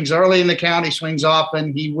 He swings early in the count. He swings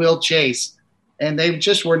often. He will chase. And they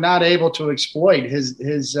just were not able to exploit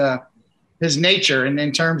his nature, and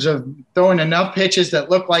in terms of throwing enough pitches that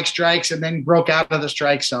look like strikes and then broke out of the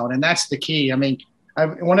strike zone. And that's the key. I mean,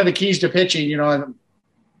 one of the keys to pitching,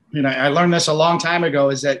 I learned this a long time ago,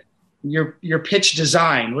 is that your pitch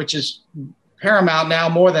design, which is paramount now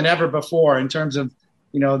more than ever before in terms of,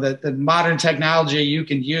 the modern technology you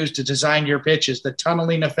can use to design your pitches, the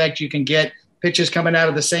tunneling effect you can get, pitches coming out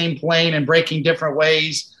of the same plane and breaking different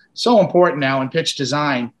ways. So important now in pitch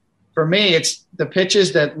design. For me, it's the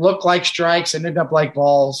pitches that look like strikes and end up like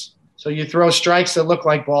balls. So you throw strikes that look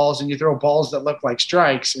like balls and you throw balls that look like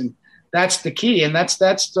strikes. And that's the key. And that's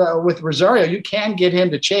with Rosario, you can get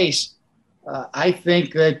him to chase. I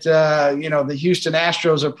think that, the Houston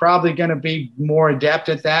Astros are probably going to be more adept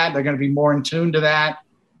at that. They're going to be more in tune to that.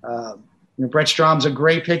 Brett Strom's a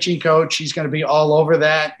great pitching coach. He's going to be all over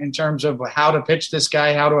that in terms of how to pitch this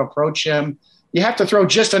guy, how to approach him. You have to throw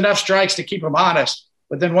just enough strikes to keep him honest.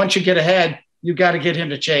 But then once you get ahead, you got to get him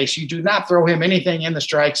to chase. You do not throw him anything in the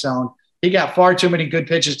strike zone. He got far too many good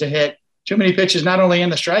pitches to hit, too many pitches not only in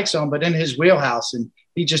the strike zone, but in his wheelhouse, and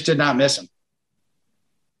he just did not miss him.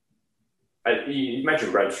 You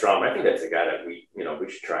mentioned Brent Strom. I think that's a guy that we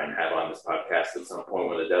should try and have on this podcast at some point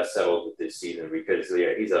when the dust settles with this season, because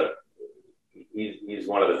he's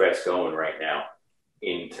one of the best going right now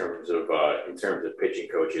in terms of pitching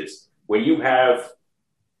coaches. When you have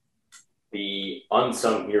the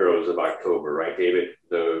unsung heroes of October, right, David?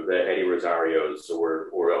 The Eddie Rosarios or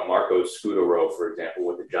a Marco Scutaro, for example,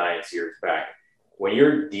 with the Giants years back. When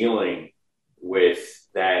you're dealing with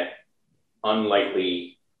that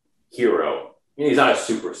unlikely hero, he's not a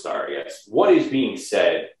superstar, yes. What is being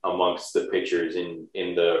said amongst the pitchers in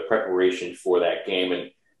the preparation for that game?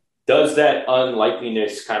 And does that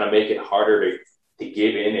unlikeliness kind of make it harder to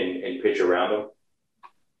give in and pitch around them?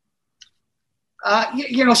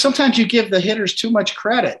 Sometimes you give the hitters too much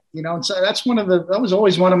credit, and so that was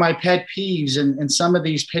always one of my pet peeves in some of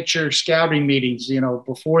these pitcher scouting meetings,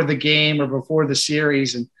 before the game or before the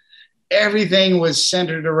series. And everything was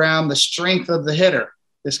centered around the strength of the hitter.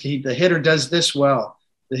 The hitter does this well.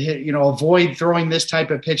 avoid throwing this type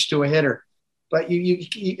of pitch to a hitter. But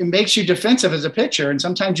it makes you defensive as a pitcher, and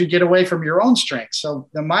sometimes you get away from your own strengths. So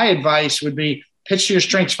my advice would be pitch to your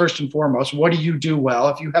strengths first and foremost. What do you do well?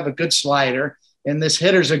 If you have a good slider and this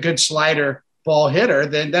hitter's a good slider ball hitter,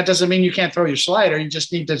 then that doesn't mean you can't throw your slider. You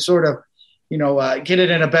just need to sort of, get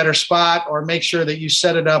it in a better spot or make sure that you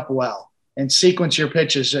set it up well and sequence your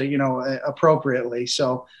pitches, appropriately.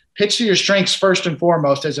 So pitch to your strengths first and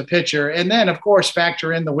foremost as a pitcher. And then, of course,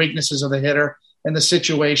 factor in the weaknesses of the hitter and the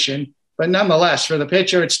situation. But nonetheless, for the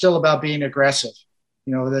pitcher, it's still about being aggressive.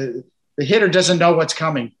 The hitter doesn't know what's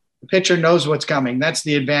coming. The pitcher knows what's coming. That's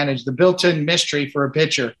the advantage. The built-in mystery for a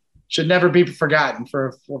pitcher should never be forgotten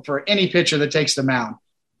for any pitcher that takes the mound.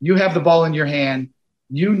 You have the ball in your hand.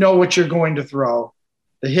 You know what you're going to throw.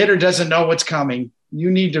 The hitter doesn't know what's coming.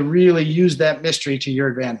 You need to really use that mystery to your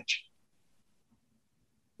advantage.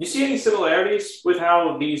 You see any similarities with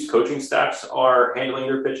how these coaching staffs are handling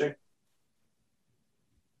their pitching?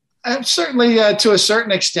 Certainly, to a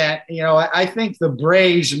certain extent. I think the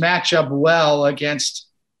Braves match up well against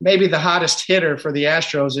maybe the hottest hitter for the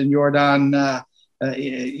Astros in Yordan.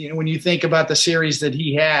 When you think about the series that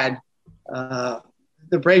he had,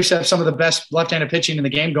 the Braves have some of the best left-handed pitching in the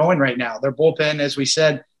game going right now. Their bullpen, as we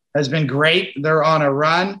said, has been great. They're on a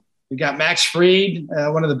run. You got Max Fried,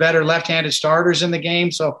 one of the better left-handed starters in the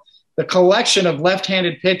game. So the collection of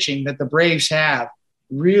left-handed pitching that the Braves have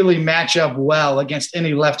really match up well against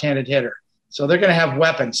any left-handed hitter. So they're going to have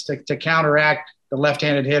weapons to counteract the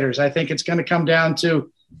left-handed hitters. I think it's going to come down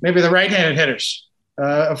to maybe the right-handed hitters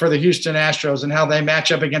for the Houston Astros and how they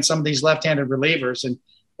match up against some of these left-handed relievers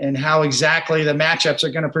and how exactly the matchups are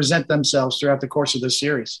going to present themselves throughout the course of this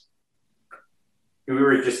series. We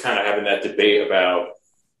were just kind of having that debate about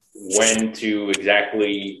when to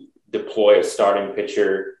exactly deploy a starting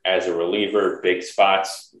pitcher as a reliever, big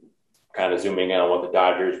spots, kind of zooming in on what the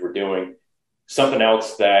Dodgers were doing. Something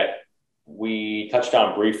else that we touched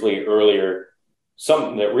on briefly earlier,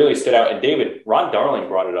 something that really stood out, and Ron Darling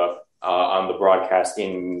brought it up on the broadcast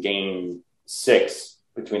in Game 6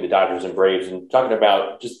 between the Dodgers and Braves, and talking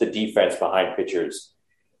about just the defense behind pitchers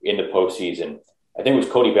in the postseason. I think it was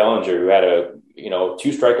Cody Bellinger who had a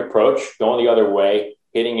two-strike approach, going the other way,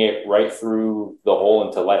 hitting it right through the hole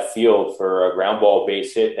into left field for a ground ball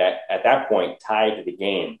base hit that at that point tied the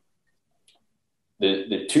game.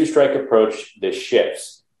 The two-strike approach, the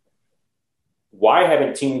shifts. Why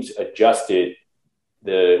haven't teams adjusted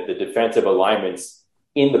the defensive alignments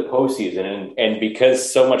in the postseason? And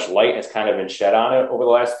because so much light has kind of been shed on it over the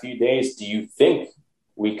last few days, do you think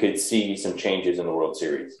we could see some changes in the World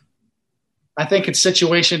Series? I think it's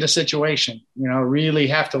situation to situation. Really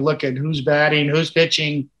have to look at who's batting, who's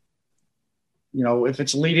pitching. If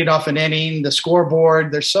it's leading off an inning, the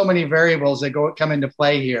scoreboard. There's so many variables that come into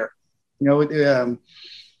play here.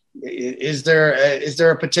 Is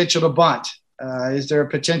there a potential to bunt? Is there a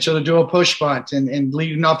potential to do a push bunt and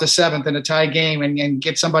leading off the seventh in a tie game and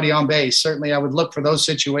get somebody on base? Certainly, I would look for those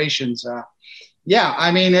situations.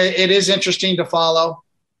 It is interesting to follow.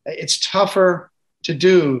 It's tougher to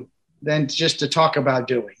do than just to talk about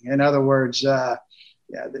doing. In other words,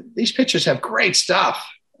 these pitchers have great stuff.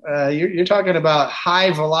 You're talking about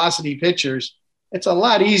high velocity pitchers. It's a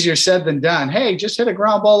lot easier said than done. Hey, just hit a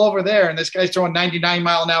ground ball over there, and this guy's throwing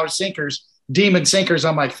 99-mile-an-hour sinkers, demon sinkers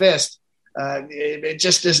on my fist. It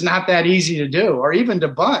just is not that easy to do, or even to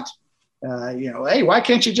bunt. Hey, why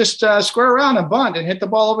can't you just square around and bunt and hit the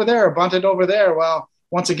ball over there or bunt it over there? Well,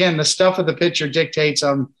 once again, the stuff of the pitcher dictates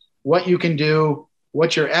on what you can do,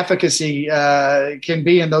 what your efficacy can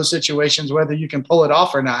be in those situations, whether you can pull it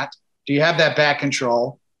off or not. Do you have that back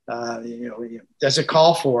control? Does it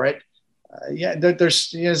call for it?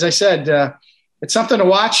 There's, as I said, it's something to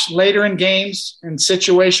watch later in games and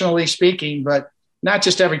situationally speaking, but not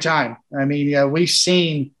just every time. We've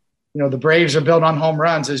seen, the Braves are built on home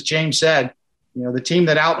runs, as James said. The team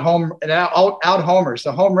that out homers,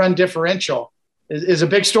 the home run differential is a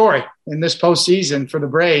big story in this postseason for the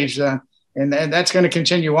Braves, and that's going to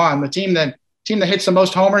continue on. The team that hits the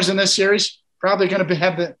most homers in this series probably going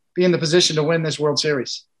to be in the position to win this World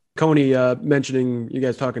Series. Coney mentioning you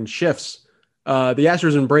guys talking shifts. The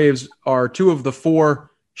Astros and Braves are two of the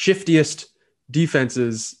four shiftiest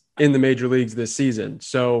defenses in the major leagues this season.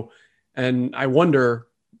 So, and I wonder,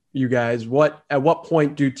 you guys, at what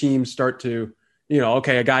point do teams start to,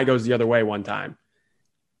 okay, a guy goes the other way one time.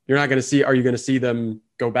 Are you going to see them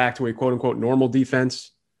go back to a quote unquote normal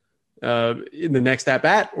defense in the next at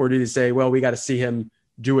bat? Or do you say, well, we got to see him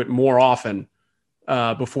do it more often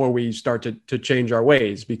before we start to change our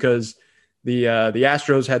ways? Because the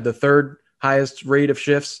Astros had the third highest rate of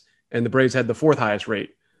shifts and the Braves had the fourth highest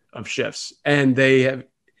rate of shifts. And they have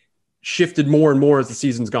shifted more and more as the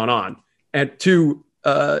season's gone on, and to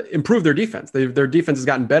improve their defense. Their defense has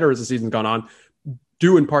gotten better as the season's gone on,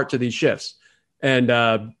 due in part to these shifts. And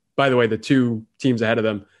by the way, the two teams ahead of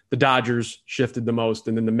them, the Dodgers shifted the most,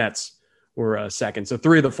 and then the Mets were second. So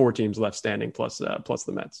 3 of the 4 teams left standing, plus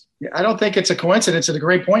the Mets. Yeah, I don't think it's a coincidence. It's a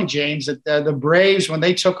great point, James, that the Braves, when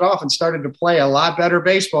they took off and started to play a lot better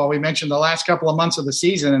baseball, we mentioned the last couple of months of the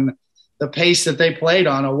season and the pace that they played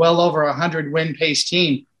on, a well over 100-win pace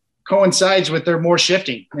team, coincides with their more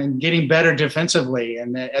shifting and getting better defensively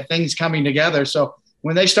and things coming together. So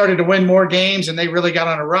when they started to win more games and they really got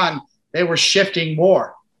on a run, they were shifting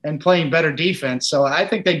more and playing better defense. So I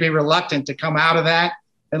think they'd be reluctant to come out of that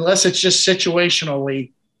unless it's just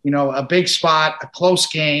situationally, a big spot, a close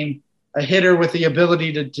game, a hitter with the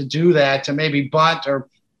ability to do that, to maybe bunt or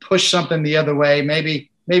push something the other way. Maybe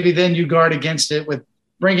then you guard against it with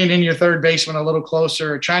bringing in your third baseman a little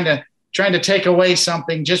closer, or trying to take away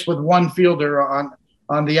something just with one fielder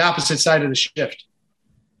on the opposite side of the shift.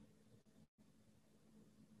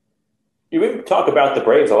 You talk about the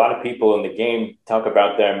Braves. A lot of people in the game talk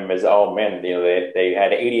about them as, oh man, they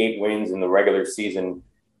had 88 wins in the regular season.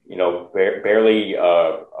 Barely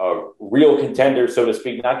a real contender, so to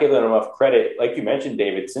speak, not giving them enough credit. Like you mentioned,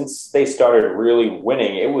 David, since they started really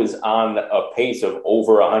winning, it was on a pace of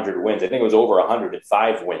over 100 wins. I think it was over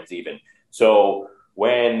 105 wins even. So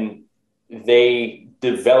when they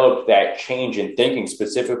developed that change in thinking,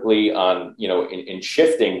 specifically on, in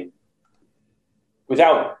shifting,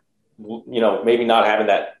 without, maybe not having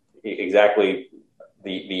that exactly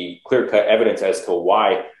the clear-cut evidence as to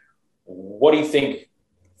why, what do you think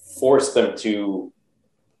forced them to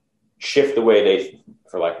shift the way they,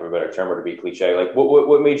 for lack of a better term or to be cliche, like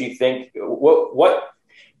what made you think,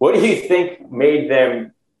 what do you think made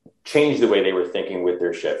them change the way they were thinking with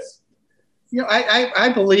their shifts?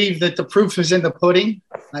 I believe that the proof is in the pudding.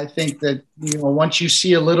 I think that, once you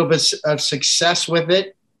see a little bit of success with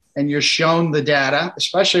it and you're shown the data,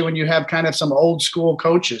 especially when you have kind of some old school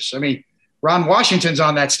coaches. I mean, Ron Washington's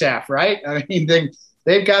on that staff, right? I mean,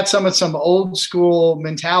 they've got some old school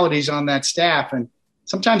mentalities on that staff, and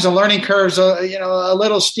sometimes the learning curve's a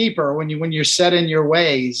little steeper when you're set in your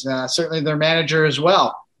ways. Certainly their manager as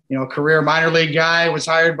well. Career minor league guy, was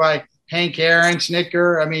hired by Hank Aaron,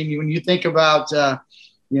 Snitker. I mean, when you think about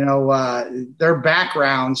their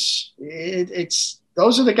backgrounds,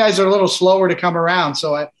 those are the guys that are a little slower to come around.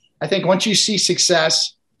 So I think once you see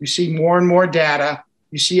success, you see more and more data,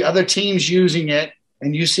 you see other teams using it,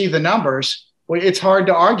 and you see the numbers. Well, it's hard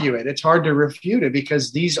to argue it. It's hard to refute it,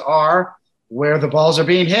 because these are where the balls are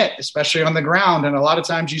being hit, especially on the ground. And a lot of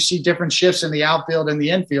times you see different shifts in the outfield and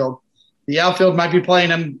the infield. The outfield might be playing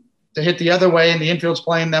them to hit the other way, and the infield's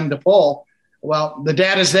playing them to pull. Well, the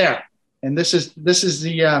data's there, and this is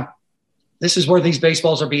where these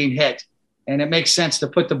baseballs are being hit, and it makes sense to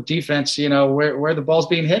put the defense, where the ball's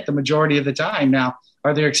being hit the majority of the time. Now,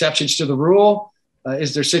 are there exceptions to the rule?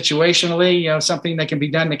 Is there situationally, something that can be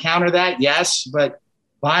done to counter that? Yes, but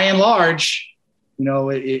by and large,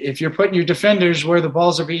 if you're putting your defenders where the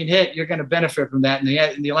balls are being hit, you're going to benefit from that. And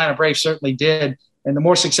the Atlanta Braves certainly did. And the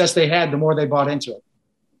more success they had, the more they bought into it.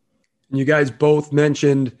 You guys both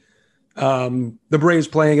mentioned the Braves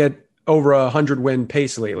playing at over 100-win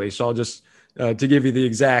pace lately. So I'll just to give you the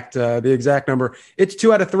exact number, it's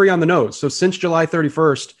 2 out of 3 on the nose. So since July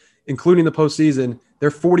 31st, including the postseason,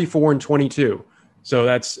 they're 44-22. So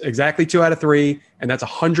that's exactly 2 out of 3, and that's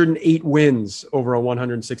 108 wins over a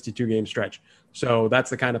 162-game stretch. So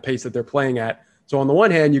that's the kind of pace that they're playing at. So on the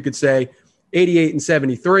one hand, you could say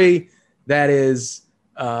 88-73. That is,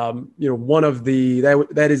 one of the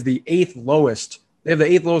that is the 8th lowest. They have the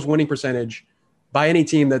 8th lowest winning percentage by any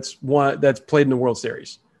team that's played in the World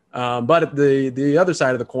Series. But the other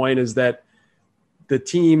side of the coin is that the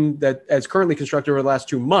team that as currently constructed over the last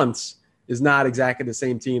 2 months is not exactly the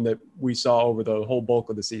same team that we saw over the whole bulk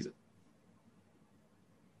of the season.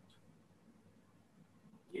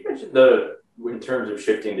 You mentioned in terms of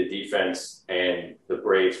shifting the defense and the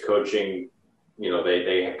Braves coaching,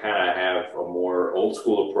 they kind of have a more old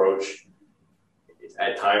school approach.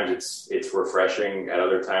 At times it's refreshing. At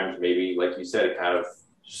other times, maybe, like you said, kind of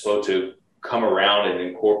slow to come around and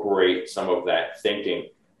incorporate some of that thinking.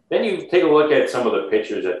 Then you take a look at some of the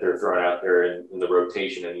pitchers that they're throwing out there in the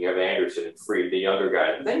rotation, and you have Anderson and Fried, the younger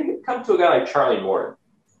guys. Then you come to a guy like Charlie Morton.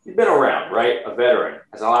 He's been around, right? A veteran,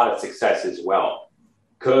 has a lot of success as well.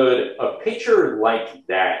 Could a pitcher like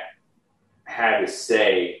that have a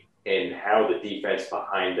say in how the defense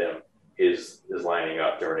behind them is lining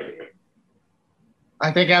up during a game?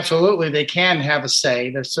 I think absolutely they can have a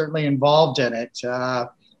say. They're certainly involved in it.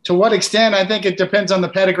 To what extent, I think it depends on the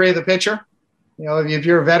pedigree of the pitcher. if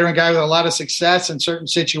you're a veteran guy with a lot of success in certain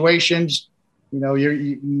situations,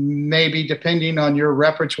 you maybe depending on your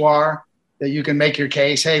repertoire that you can make your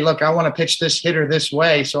case. Hey, look, I want to pitch this hitter this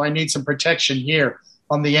way, so I need some protection here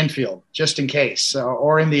on the infield just in case,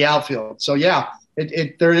 or in the outfield. So yeah,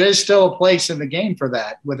 there is still a place in the game for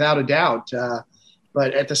that, without a doubt.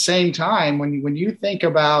 But at the same time, when you think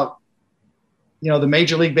about the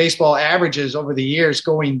Major League Baseball averages over the years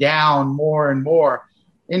going down more and more,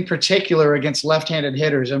 in particular against left-handed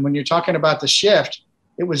hitters. And when you're talking about the shift,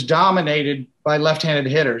 it was dominated by left-handed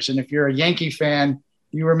hitters. And if you're a Yankee fan,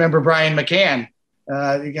 you remember Brian McCann,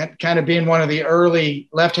 kind of being one of the early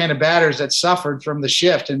left-handed batters that suffered from the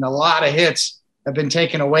shift. And a lot of hits have been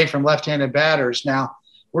taken away from left-handed batters. Now,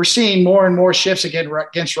 we're seeing more and more shifts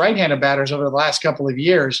against right-handed batters over the last couple of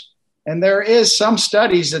years. And there is some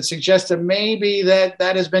studies that suggest that maybe that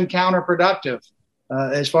has been counterproductive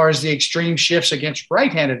as far as the extreme shifts against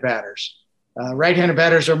right-handed batters. Right-handed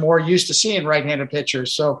batters are more used to seeing right-handed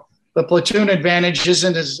pitchers. So the platoon advantage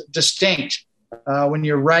isn't as distinct when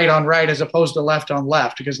you're right on right as opposed to left on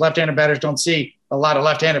left, because left-handed batters don't see a lot of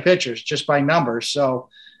left-handed pitchers just by numbers. So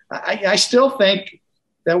I still think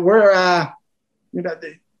that we're,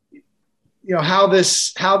 how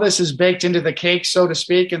this is baked into the cake, so to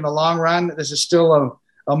speak, in the long run. This is still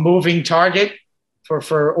a moving target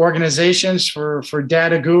for organizations, for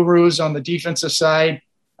data gurus on the defensive side.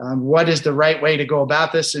 What is the right way to go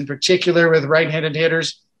about this, in particular with right-handed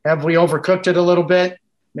hitters? Have we overcooked it a little bit?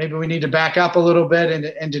 Maybe we need to back up a little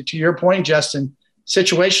bit. And to your point, Justin,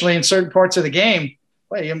 situationally in certain parts of the game,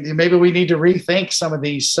 maybe we need to rethink some of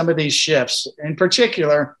these shifts, in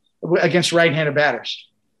particular against right-handed batters.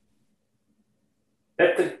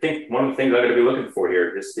 I think one of the things I'm going to be looking for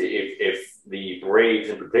here, just if the Braves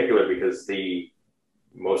in particular, because the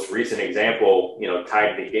most recent example,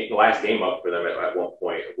 tied the last game up for them at one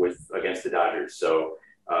point against the Dodgers. So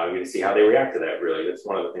I'm going to see how they react to that, really. That's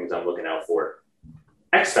one of the things I'm looking out for.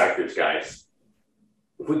 X factors, guys.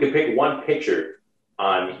 If we could pick one pitcher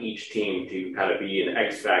on each team to kind of be an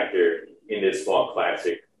X factor in this fall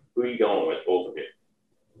classic, who are you going with, both of you?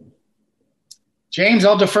 James,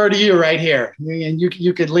 I'll defer to you right here, and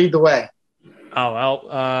you could lead the way. Oh,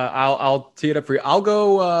 I'll tee it up for you. I'll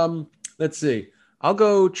go. Let's see. I'll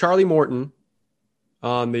go Charlie Morton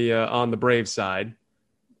on the Braves side,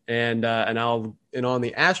 and on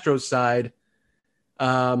the Astros side.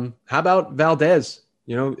 How about Valdez?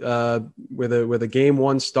 With a game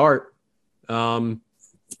one start,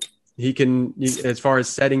 he can, as far as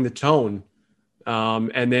setting the tone,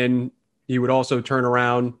 and then he would also turn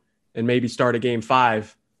around and maybe start a game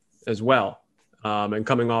 5 as well. And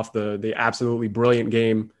coming off the absolutely brilliant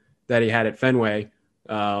game that he had at Fenway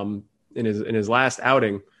in his last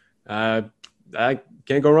outing, I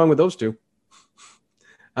can't go wrong with those two.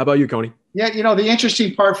 How about you, Coney? Yeah, the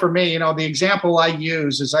interesting part for me, the example I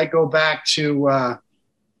use is I go back to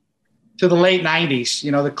the late 90s,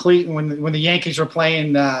 when the Yankees were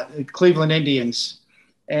playing Cleveland Indians.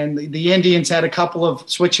 And the Indians had a couple of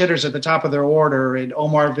switch hitters at the top of their order, and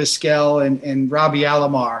Omar Vizquel and Robbie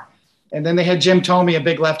Alomar. And then they had Jim Thome, a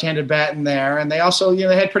big left-handed bat in there. And they also,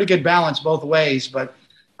 they had pretty good balance both ways. But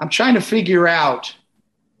I'm trying to figure out,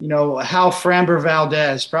 how Framber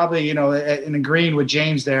Valdez, probably, in agreeing with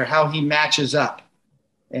James there, how he matches up.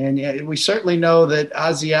 And we certainly know that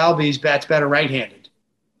Ozzie Albies bats better right-handed.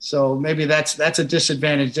 So maybe that's a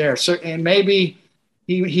disadvantage there. And maybe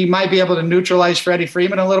he might be able to neutralize Freddie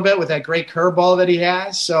Freeman a little bit with that great curveball that he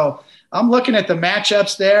has. So I'm looking at the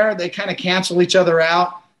matchups there. They kind of cancel each other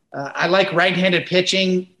out. I like right-handed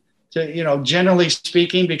pitching to, generally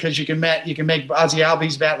speaking, because you can make Ozzie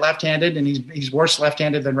Albies bat left-handed, and he's worse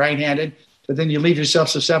left-handed than right-handed. But then you leave yourself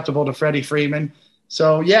susceptible to Freddie Freeman.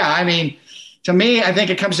 So, yeah, to me, I think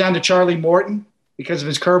it comes down to Charlie Morton because of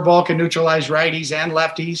his curveball can neutralize righties and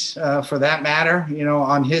lefties for that matter,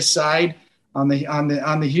 on his side. On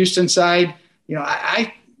the Houston side,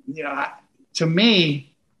 to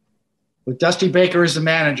me, with Dusty Baker as the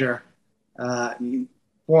manager, I'm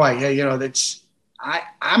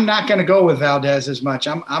not going to go with Valdez as much.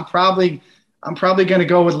 I'm probably going to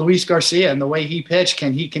go with Luis Garcia and the way he pitched.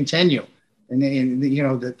 Can he continue? And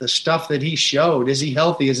the stuff that he showed. Is he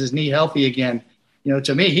healthy? Is his knee healthy again?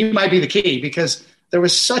 To me, he might be the key because there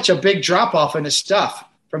was such a big drop off in his stuff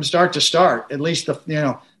from start to start. At least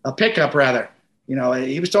a pickup rather.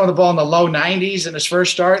 He was throwing the ball in the low 90s in his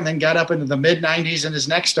first start and then got up into the mid 90s in his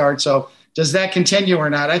next start. So does that continue or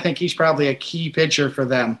not? I think he's probably a key pitcher for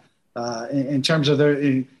them in terms of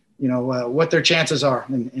their, what their chances are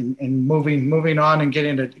in moving on and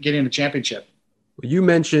getting a championship. You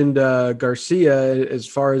mentioned Garcia as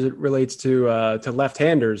far as it relates to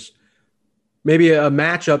left-handers. maybe a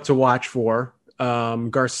matchup to watch for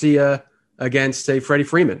Garcia against, say, Freddie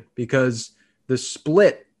Freeman, because the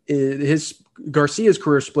split, Garcia's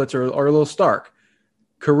career splits are a little stark.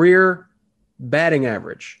 Career batting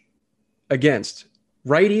average against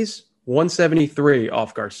righties, 173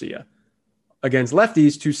 off Garcia. Against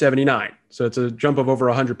lefties, 279. So it's a jump of over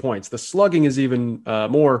 100 points. The slugging is even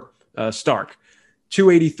more stark.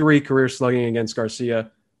 283 career slugging against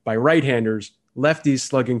Garcia by right-handers, lefties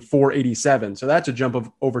slugging 487. So that's a jump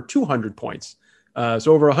of over 200 points.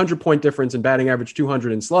 So over 100-point difference in batting average,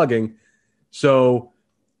 200 in slugging. So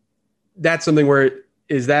that's something where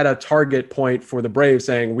is that a target point for the Braves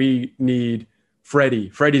saying we need Freddie?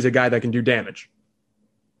 Freddie's a guy that can do damage.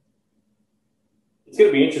 It's going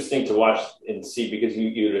to be interesting to watch and see because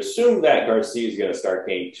you'd assume that Garcia is going to start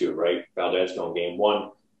game 2, right? Valdez going game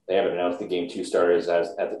 1. They haven't announced the game 2 starters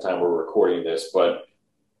as at the time we're recording this, but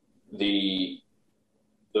the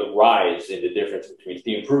rise in the difference between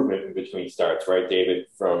the improvement in between starts, right, David,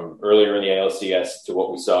 from earlier in the ALCS to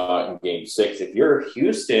what we saw in game 6. If you're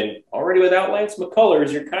Houston already without Lance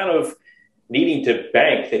McCullers, you're kind of needing to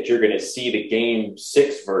bank that you're going to see the game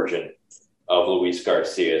 6 version of Luis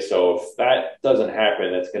Garcia. So if that doesn't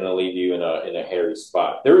happen, that's going to leave you in a hairy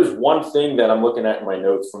spot. There is one thing that I'm looking at in my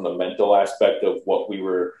notes from the mental aspect of what we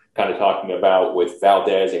were kind of talking about with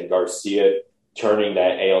Valdez and Garcia turning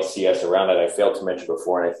that ALCS around that I failed to mention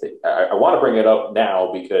before. And I think I want to bring it up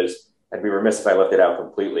now because I'd be remiss if I left it out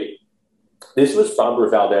completely. This was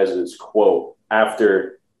Framber Valdez's quote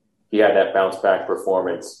after he had that bounce back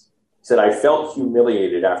performance. He said, "I felt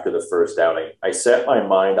humiliated after the first outing. I set my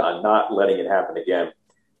mind on not letting it happen again.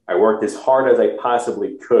 I worked as hard as I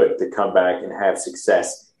possibly could to come back and have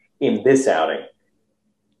success in this outing."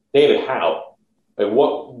 David, how? Like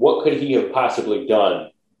what could he have possibly done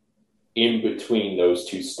in between those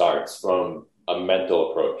two starts from a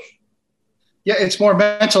mental approach? Yeah, it's more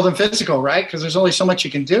mental than physical, right? Because there's only so much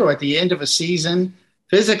you can do at the end of a season.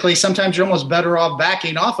 Physically, sometimes you're almost better off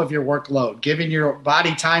backing off of your workload, giving your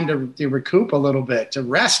body time to recoup a little bit, to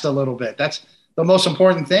rest a little bit. That's the most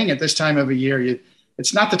important thing at this time of a year.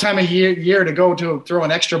 It's not the time of year to go to throw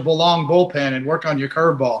an extra long bullpen and work on your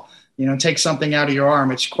curveball, take something out of your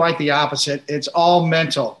arm. It's quite the opposite. It's all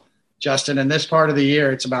mental, Justin. In this part of the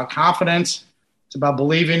year, it's about confidence. It's about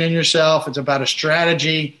believing in yourself. It's about a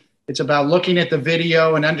strategy. It's about looking at the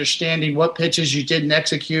video and understanding what pitches you didn't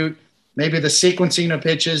execute, maybe the sequencing of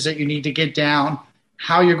pitches that you need to get down,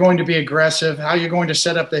 how you're going to be aggressive, how you're going to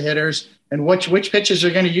set up the hitters, and which pitches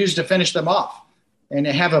you're going to use to finish them off. And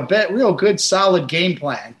have a real good, solid game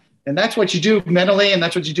plan. And that's what you do mentally, and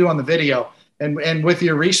that's what you do on the video and with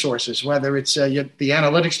your resources, whether it's the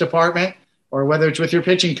analytics department or whether it's with your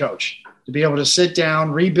pitching coach, to be able to sit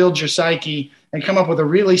down, rebuild your psyche, and come up with a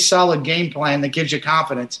really solid game plan that gives you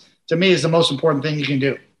confidence, to me, is the most important thing you can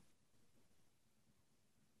do.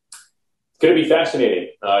 Going to be fascinating.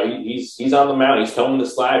 He's on the mound. He's toning the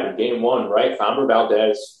slab in game 1, right? Framber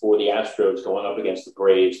Valdez for the Astros going up against the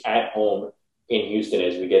Braves at home in Houston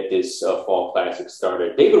as we get this fall classic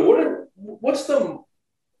started. David, what's the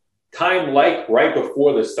time like right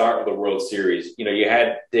before the start of the World Series? You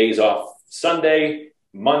had days off Sunday,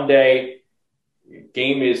 Monday.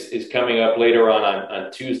 Game is coming up later on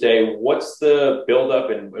Tuesday. What's the buildup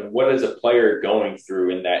and what is a player going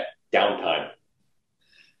through in that downtime?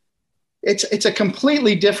 It's a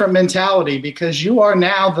completely different mentality because you are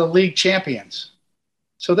now the league champions.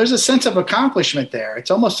 So there's a sense of accomplishment there.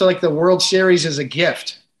 It's almost like the World Series is a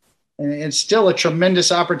gift. And it's still a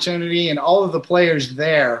tremendous opportunity, and all of the players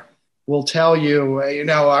there will tell you,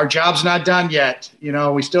 our job's not done yet.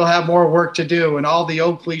 We still have more work to do and all the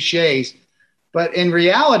old cliches. But in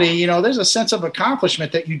reality, there's a sense of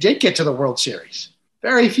accomplishment that you did get to the World Series.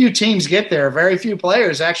 Very few teams get there. Very few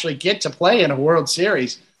players actually get to play in a World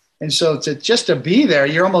Series. And so to be there,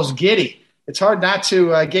 you're almost giddy. It's hard not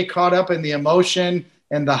to get caught up in the emotion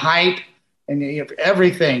and the hype and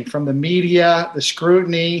everything from the media, the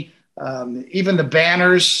scrutiny, even the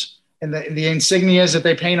banners and the insignias that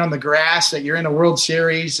they paint on the grass that you're in a World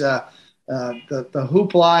Series, the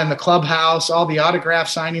hoopla in the clubhouse, all the autograph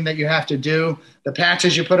signing that you have to do, the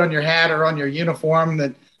patches you put on your hat or on your uniform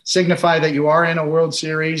that signify that you are in a World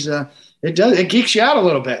Series. It geeks you out a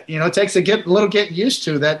little bit. It takes a little getting used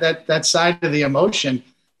to that side of the emotion.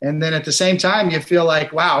 And then at the same time, you feel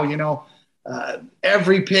like, wow,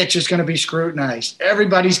 every pitch is going to be scrutinized.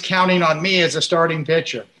 Everybody's counting on me as a starting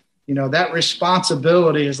pitcher. That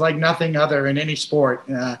responsibility is like nothing other in any sport.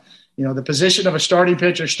 The position of a starting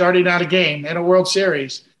pitcher starting out a game in a World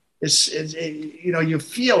Series is you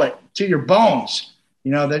feel it to your bones,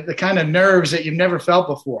 the kind of nerves that you've never felt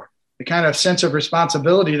before. the kind of sense of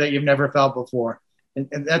responsibility that you've never felt before.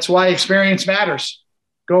 And that's why experience matters.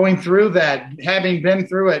 Going through that, having been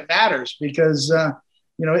through it matters because,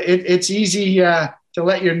 it's easy to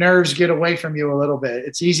let your nerves get away from you a little bit.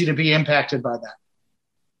 It's easy to be impacted by that.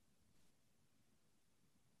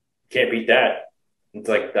 Can't beat that. It's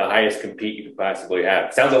like the highest compete you could possibly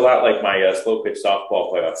have. Sounds a lot like my slow pitch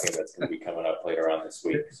softball playoff game that's going to be coming up later on this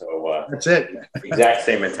week. So that's it. Exact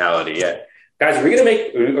same mentality. Yeah, guys, are we going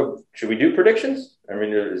to should we do predictions? I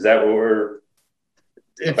mean, is that what we're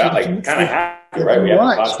about? Like, kind of happy, right? We have a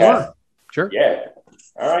podcast. Sure. Yeah.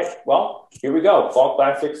 All right. Well, here we go. Fall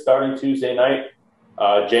Classic starting Tuesday night.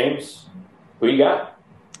 James, who you got?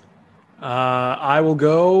 I will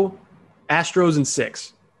go Astros in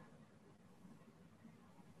 6.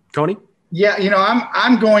 Coney? Yeah,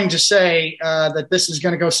 I'm going to say that this is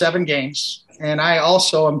going to go 7 games, and I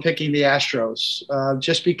also am picking the Astros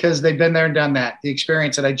just because they've been there and done that. The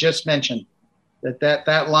experience that I just mentioned, that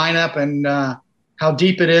lineup and how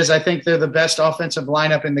deep it is. I think they're the best offensive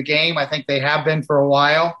lineup in the game. I think they have been for a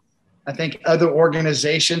while. I think other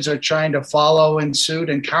organizations are trying to follow in suit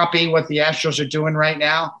and copy what the Astros are doing right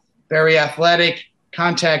now. Very athletic,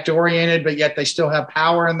 contact-oriented, but yet they still have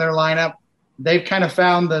power in their lineup. They've kind of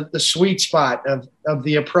found the sweet spot of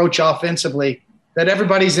the approach offensively that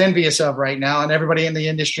everybody's envious of right now, and everybody in the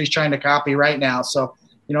industry is trying to copy right now. So,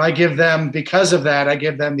 I give them, because of that, I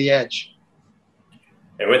give them the edge.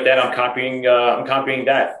 And with that, I'm copying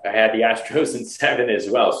that. I had the Astros in 7 as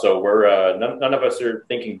well. So we're none of us are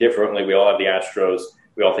thinking differently. We all have the Astros.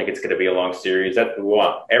 We all think it's going to be a long series. That we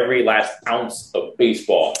want every last ounce of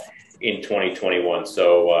baseball in 2021.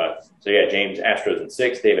 So yeah, James, Astros in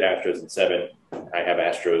 6, David, Astros in 7. I have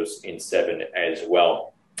Astros in 7 as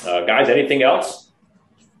well. Guys, anything else?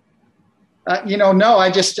 No, I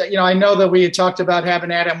just, I know that we had talked about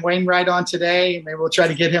having Adam Wainwright on today. Maybe we'll try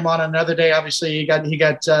to get him on another day. Obviously, he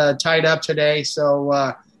got tied up today.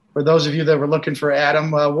 So for those of you that were looking for Adam,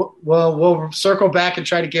 we'll circle back and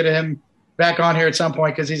try to get him back on here at some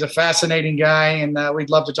point because he's a fascinating guy, and we'd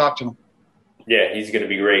love to talk to him. Yeah, he's going to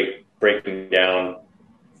be great breaking down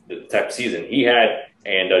the type of season he had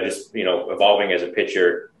and just, evolving as a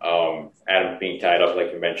pitcher. Adam being tied up,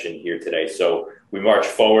 like you mentioned here today. So we march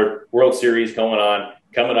forward. World Series coming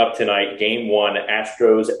up tonight. Game 1,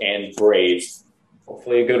 Astros and Braves.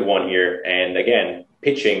 Hopefully a good one here. And again,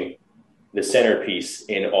 pitching the centerpiece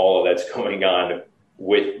in all of that's going on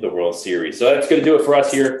with the World Series. So that's going to do it for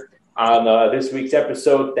us here on this week's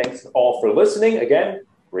episode. Thanks all for listening. Again,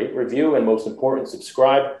 rate, review, and most important,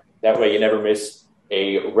 subscribe. That way you never miss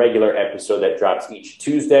a regular episode that drops each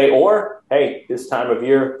Tuesday. Or, hey, this time of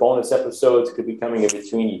year, bonus episodes could be coming in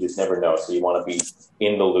between. You just never know. So you want to be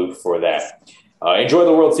in the loop for that. Enjoy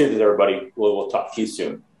the World Series, everybody. We'll talk to you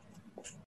soon.